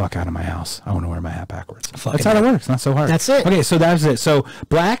 Get the fuck out of my house. I want to wear my hat backwards. Fucking That's how it works. Not so hard. That's it. Okay, so that's it. So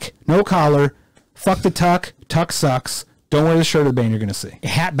black, no collar, fuck the tuck. Tuck sucks. Don't wear the shirt of the band you're going to see.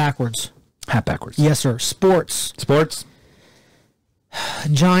 Hat backwards. Hat backwards. Yes, sir. Sports. Sports,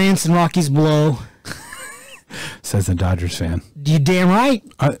 Giants and Rockies blow. says the Dodgers fan. You damn right.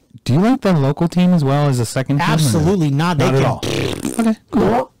 Do you like the local team as well as a second team? Absolutely not. They Not at can. all. Okay,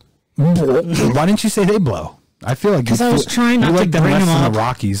 cool. Why didn't you say they blow? I feel like 'Cause I was trying you not to like them bring less them than up. the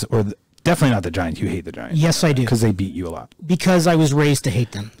Rockies, or definitely not the Giants. You hate the Giants. Yes, I do. Because they beat you a lot. Because I was raised to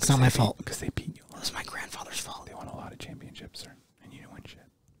hate them. It's not my fault. Because they beat you a lot. It's my grandfather's fault. They won a lot of championships, sir, and you didn't win shit.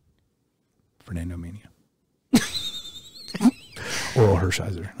 Fernando Mania. Oral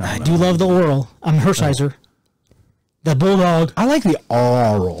Hershiser. I do love the oral. I'm Hershiser. The Bulldog. I like the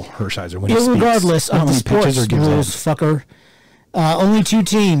oral Hershiser when he speaks. Irregardless Not of the when he pitches sports or gives rules, in. fucker. Only 2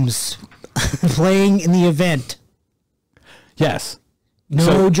 teams playing in the event. Yes. No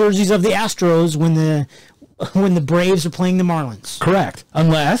So- jerseys of the Astros when the Braves are playing the Marlins. Correct.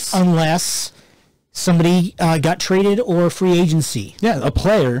 Unless somebody got traded or free agency. Yeah, a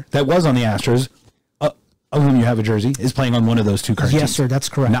player that was on the Astros, of whom you have a jersey, is playing on one of those two current Yes, teams. sir, that's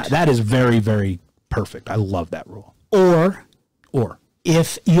correct. That is very, very perfect. I love that rule. Or Or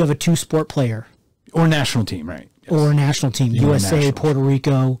if you have a 2-sport player national team, right? Yes. or a national team, You are USA, national. Puerto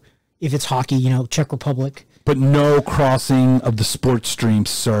Rico. If it's hockey, Czech Republic. But no crossing of the sports stream,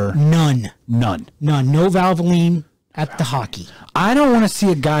 sir. None. None. No Valvoline at the hockey. I don't want to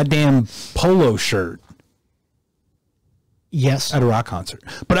see a goddamn polo shirt Yes. at a rock concert.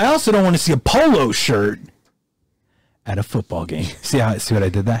 But I also don't want to see a polo shirt at a football game. See what I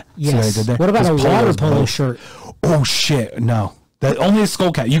did that? See what I Yes. did there? What about a Those water polos polo both- shirt? Oh shit, no. That only a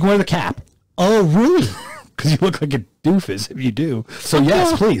skull cap. You can wear the cap. Oh, really? Because you look like a doofus if you do. So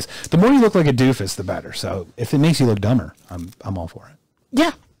yes, please. The more you look like a doofus, the better. So if it makes you look dumber, I'm all for it.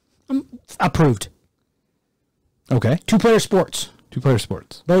 Yeah. Approved. Okay. 2-player sports. 2-player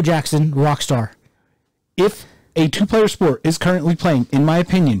sports. Bo Jackson, rock star. If a 2-player sport is currently playing, in my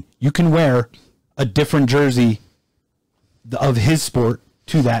opinion, you can wear a different jersey of his sport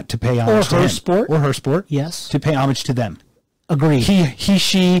to that to pay homage to her him. sport. Or her sport. Yes. To pay homage to them. Agreed. He,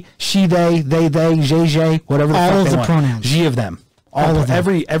 she, they, they, whatever the All fuck of they the want. pronouns. G of them. All of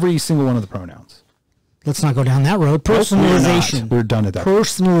them. Every single one of the pronouns. Let's not go down that road. We're Personalization. not. We're done at that.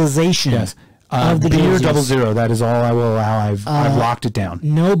 Personalization. Yes. Of the beer jerseys. 00. That is all I will allow. I've locked it down.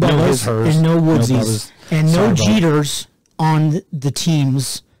 No Bubba's his, hers. and no Bubba's. Woodsies. And Sorry, no Bubba. Jeters on the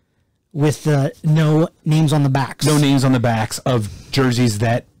teams with no names on the backs. No names on the backs of jerseys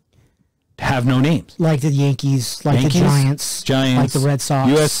that have no names. Like the Yankees, like Yankees, the Giants, like the Red Sox.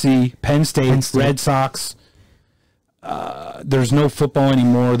 USC, Penn State, Red Sox. There's no football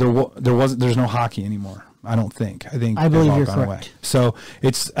anymore. There's no hockey anymore. I don't think. I believe they've all you're gone correct. away. So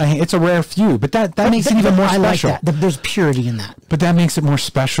it's a rare few, but that makes it even more I special. like that. There's purity in that. But that makes it more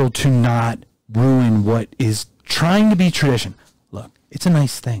special to not ruin what is trying to be tradition. Look, it's a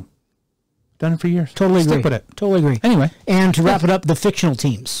nice thing. Done it for years. Totally agree. Stick with it. Totally agree. Anyway, And to wrap it up, the fictional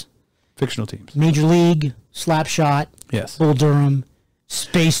teams. fictional teams. Major League, Slapshot, Yes. Bull Durham,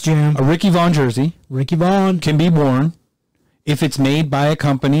 Space Jam, A Ricky Vaughn jersey Ricky Vaughn. can be worn if it's made by a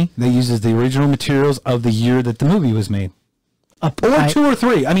company that uses the original materials of the year that the movie was made. Or 2 or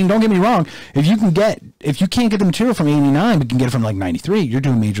 3. I mean, don't get me wrong. If you can't get the material from 89, but you can get it from like 93, you're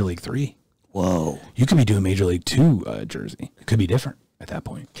doing Major League 3. Whoa. You could be doing Major League 2 jersey. It could be different at that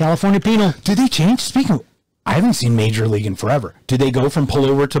point. California Penal. Did they change? Speaking of, I haven't seen Major League in forever. Did they go from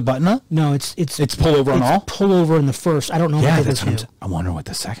pullover to button up? No, it's pullover on all? Pullover in the first. I don't know Yeah, what they that's what I'm do. I wonder what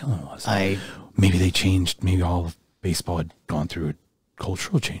the second one was. I Maybe they changed. Maybe all of baseball had gone through a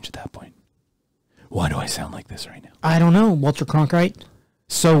cultural change at that point. Why do I sound like this right now? don't know. Walter Cronkite.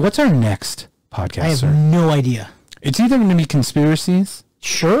 So what's our next podcast, I have sir? no idea. It's either going to be conspiracies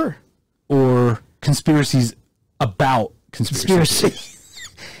Sure. or conspiracies about conspiracies. Conspiracy.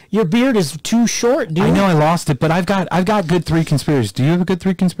 Your beard is too short, dude. I know I lost it, but I've got good 3 conspiracies. Do you have a good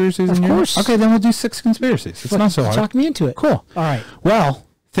 3 conspiracies? Of course. Okay, then we'll do 6 conspiracies. It's not so hard. Talk me into it. Cool. All right. Well,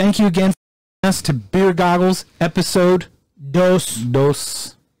 thank you again for us to Beer Goggles episode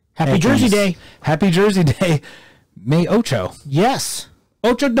dos. Happy Jersey Day. Happy Jersey Day. May Ocho. Yes.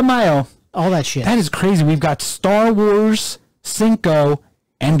 Ocho de Mayo. All that shit. That is crazy. We've got Star Wars, Cinco,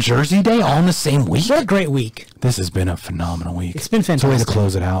 and Jersey Day all in the same week. What a great week. This has been a phenomenal week. It's been fantastic. It's a way to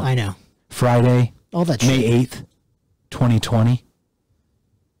close it out. I know. Friday, all that May shit. 8th, 2020.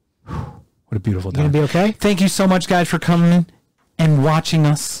 What a beautiful time. You gonna be okay? Thank you so much, guys, for coming and watching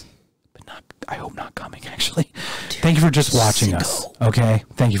us. But not, I hope not coming, actually. Thank you for just watching us. Okay?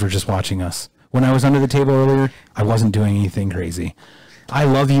 Thank you for just watching us. When I was under the table earlier, I wasn't doing anything crazy. I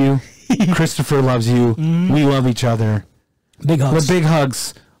love you. Christopher loves you. We love each other. Big hugs. Big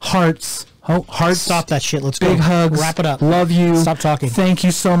hugs. Hearts. Hearts. Stop that shit. Let's go. Big hugs. Wrap it up. Love you. Stop talking. Thank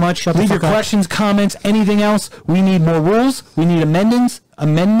you so much. Shut the Leave your fuck up. questions, comments, anything else. We need more rules. We need amendments.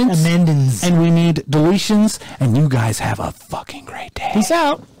 And we need deletions. And you guys have a fucking great day. Peace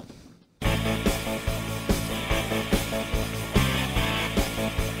out.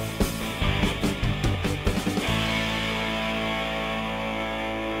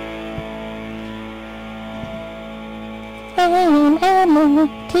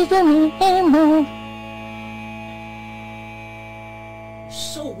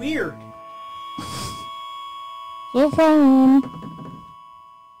 So weird. So fun.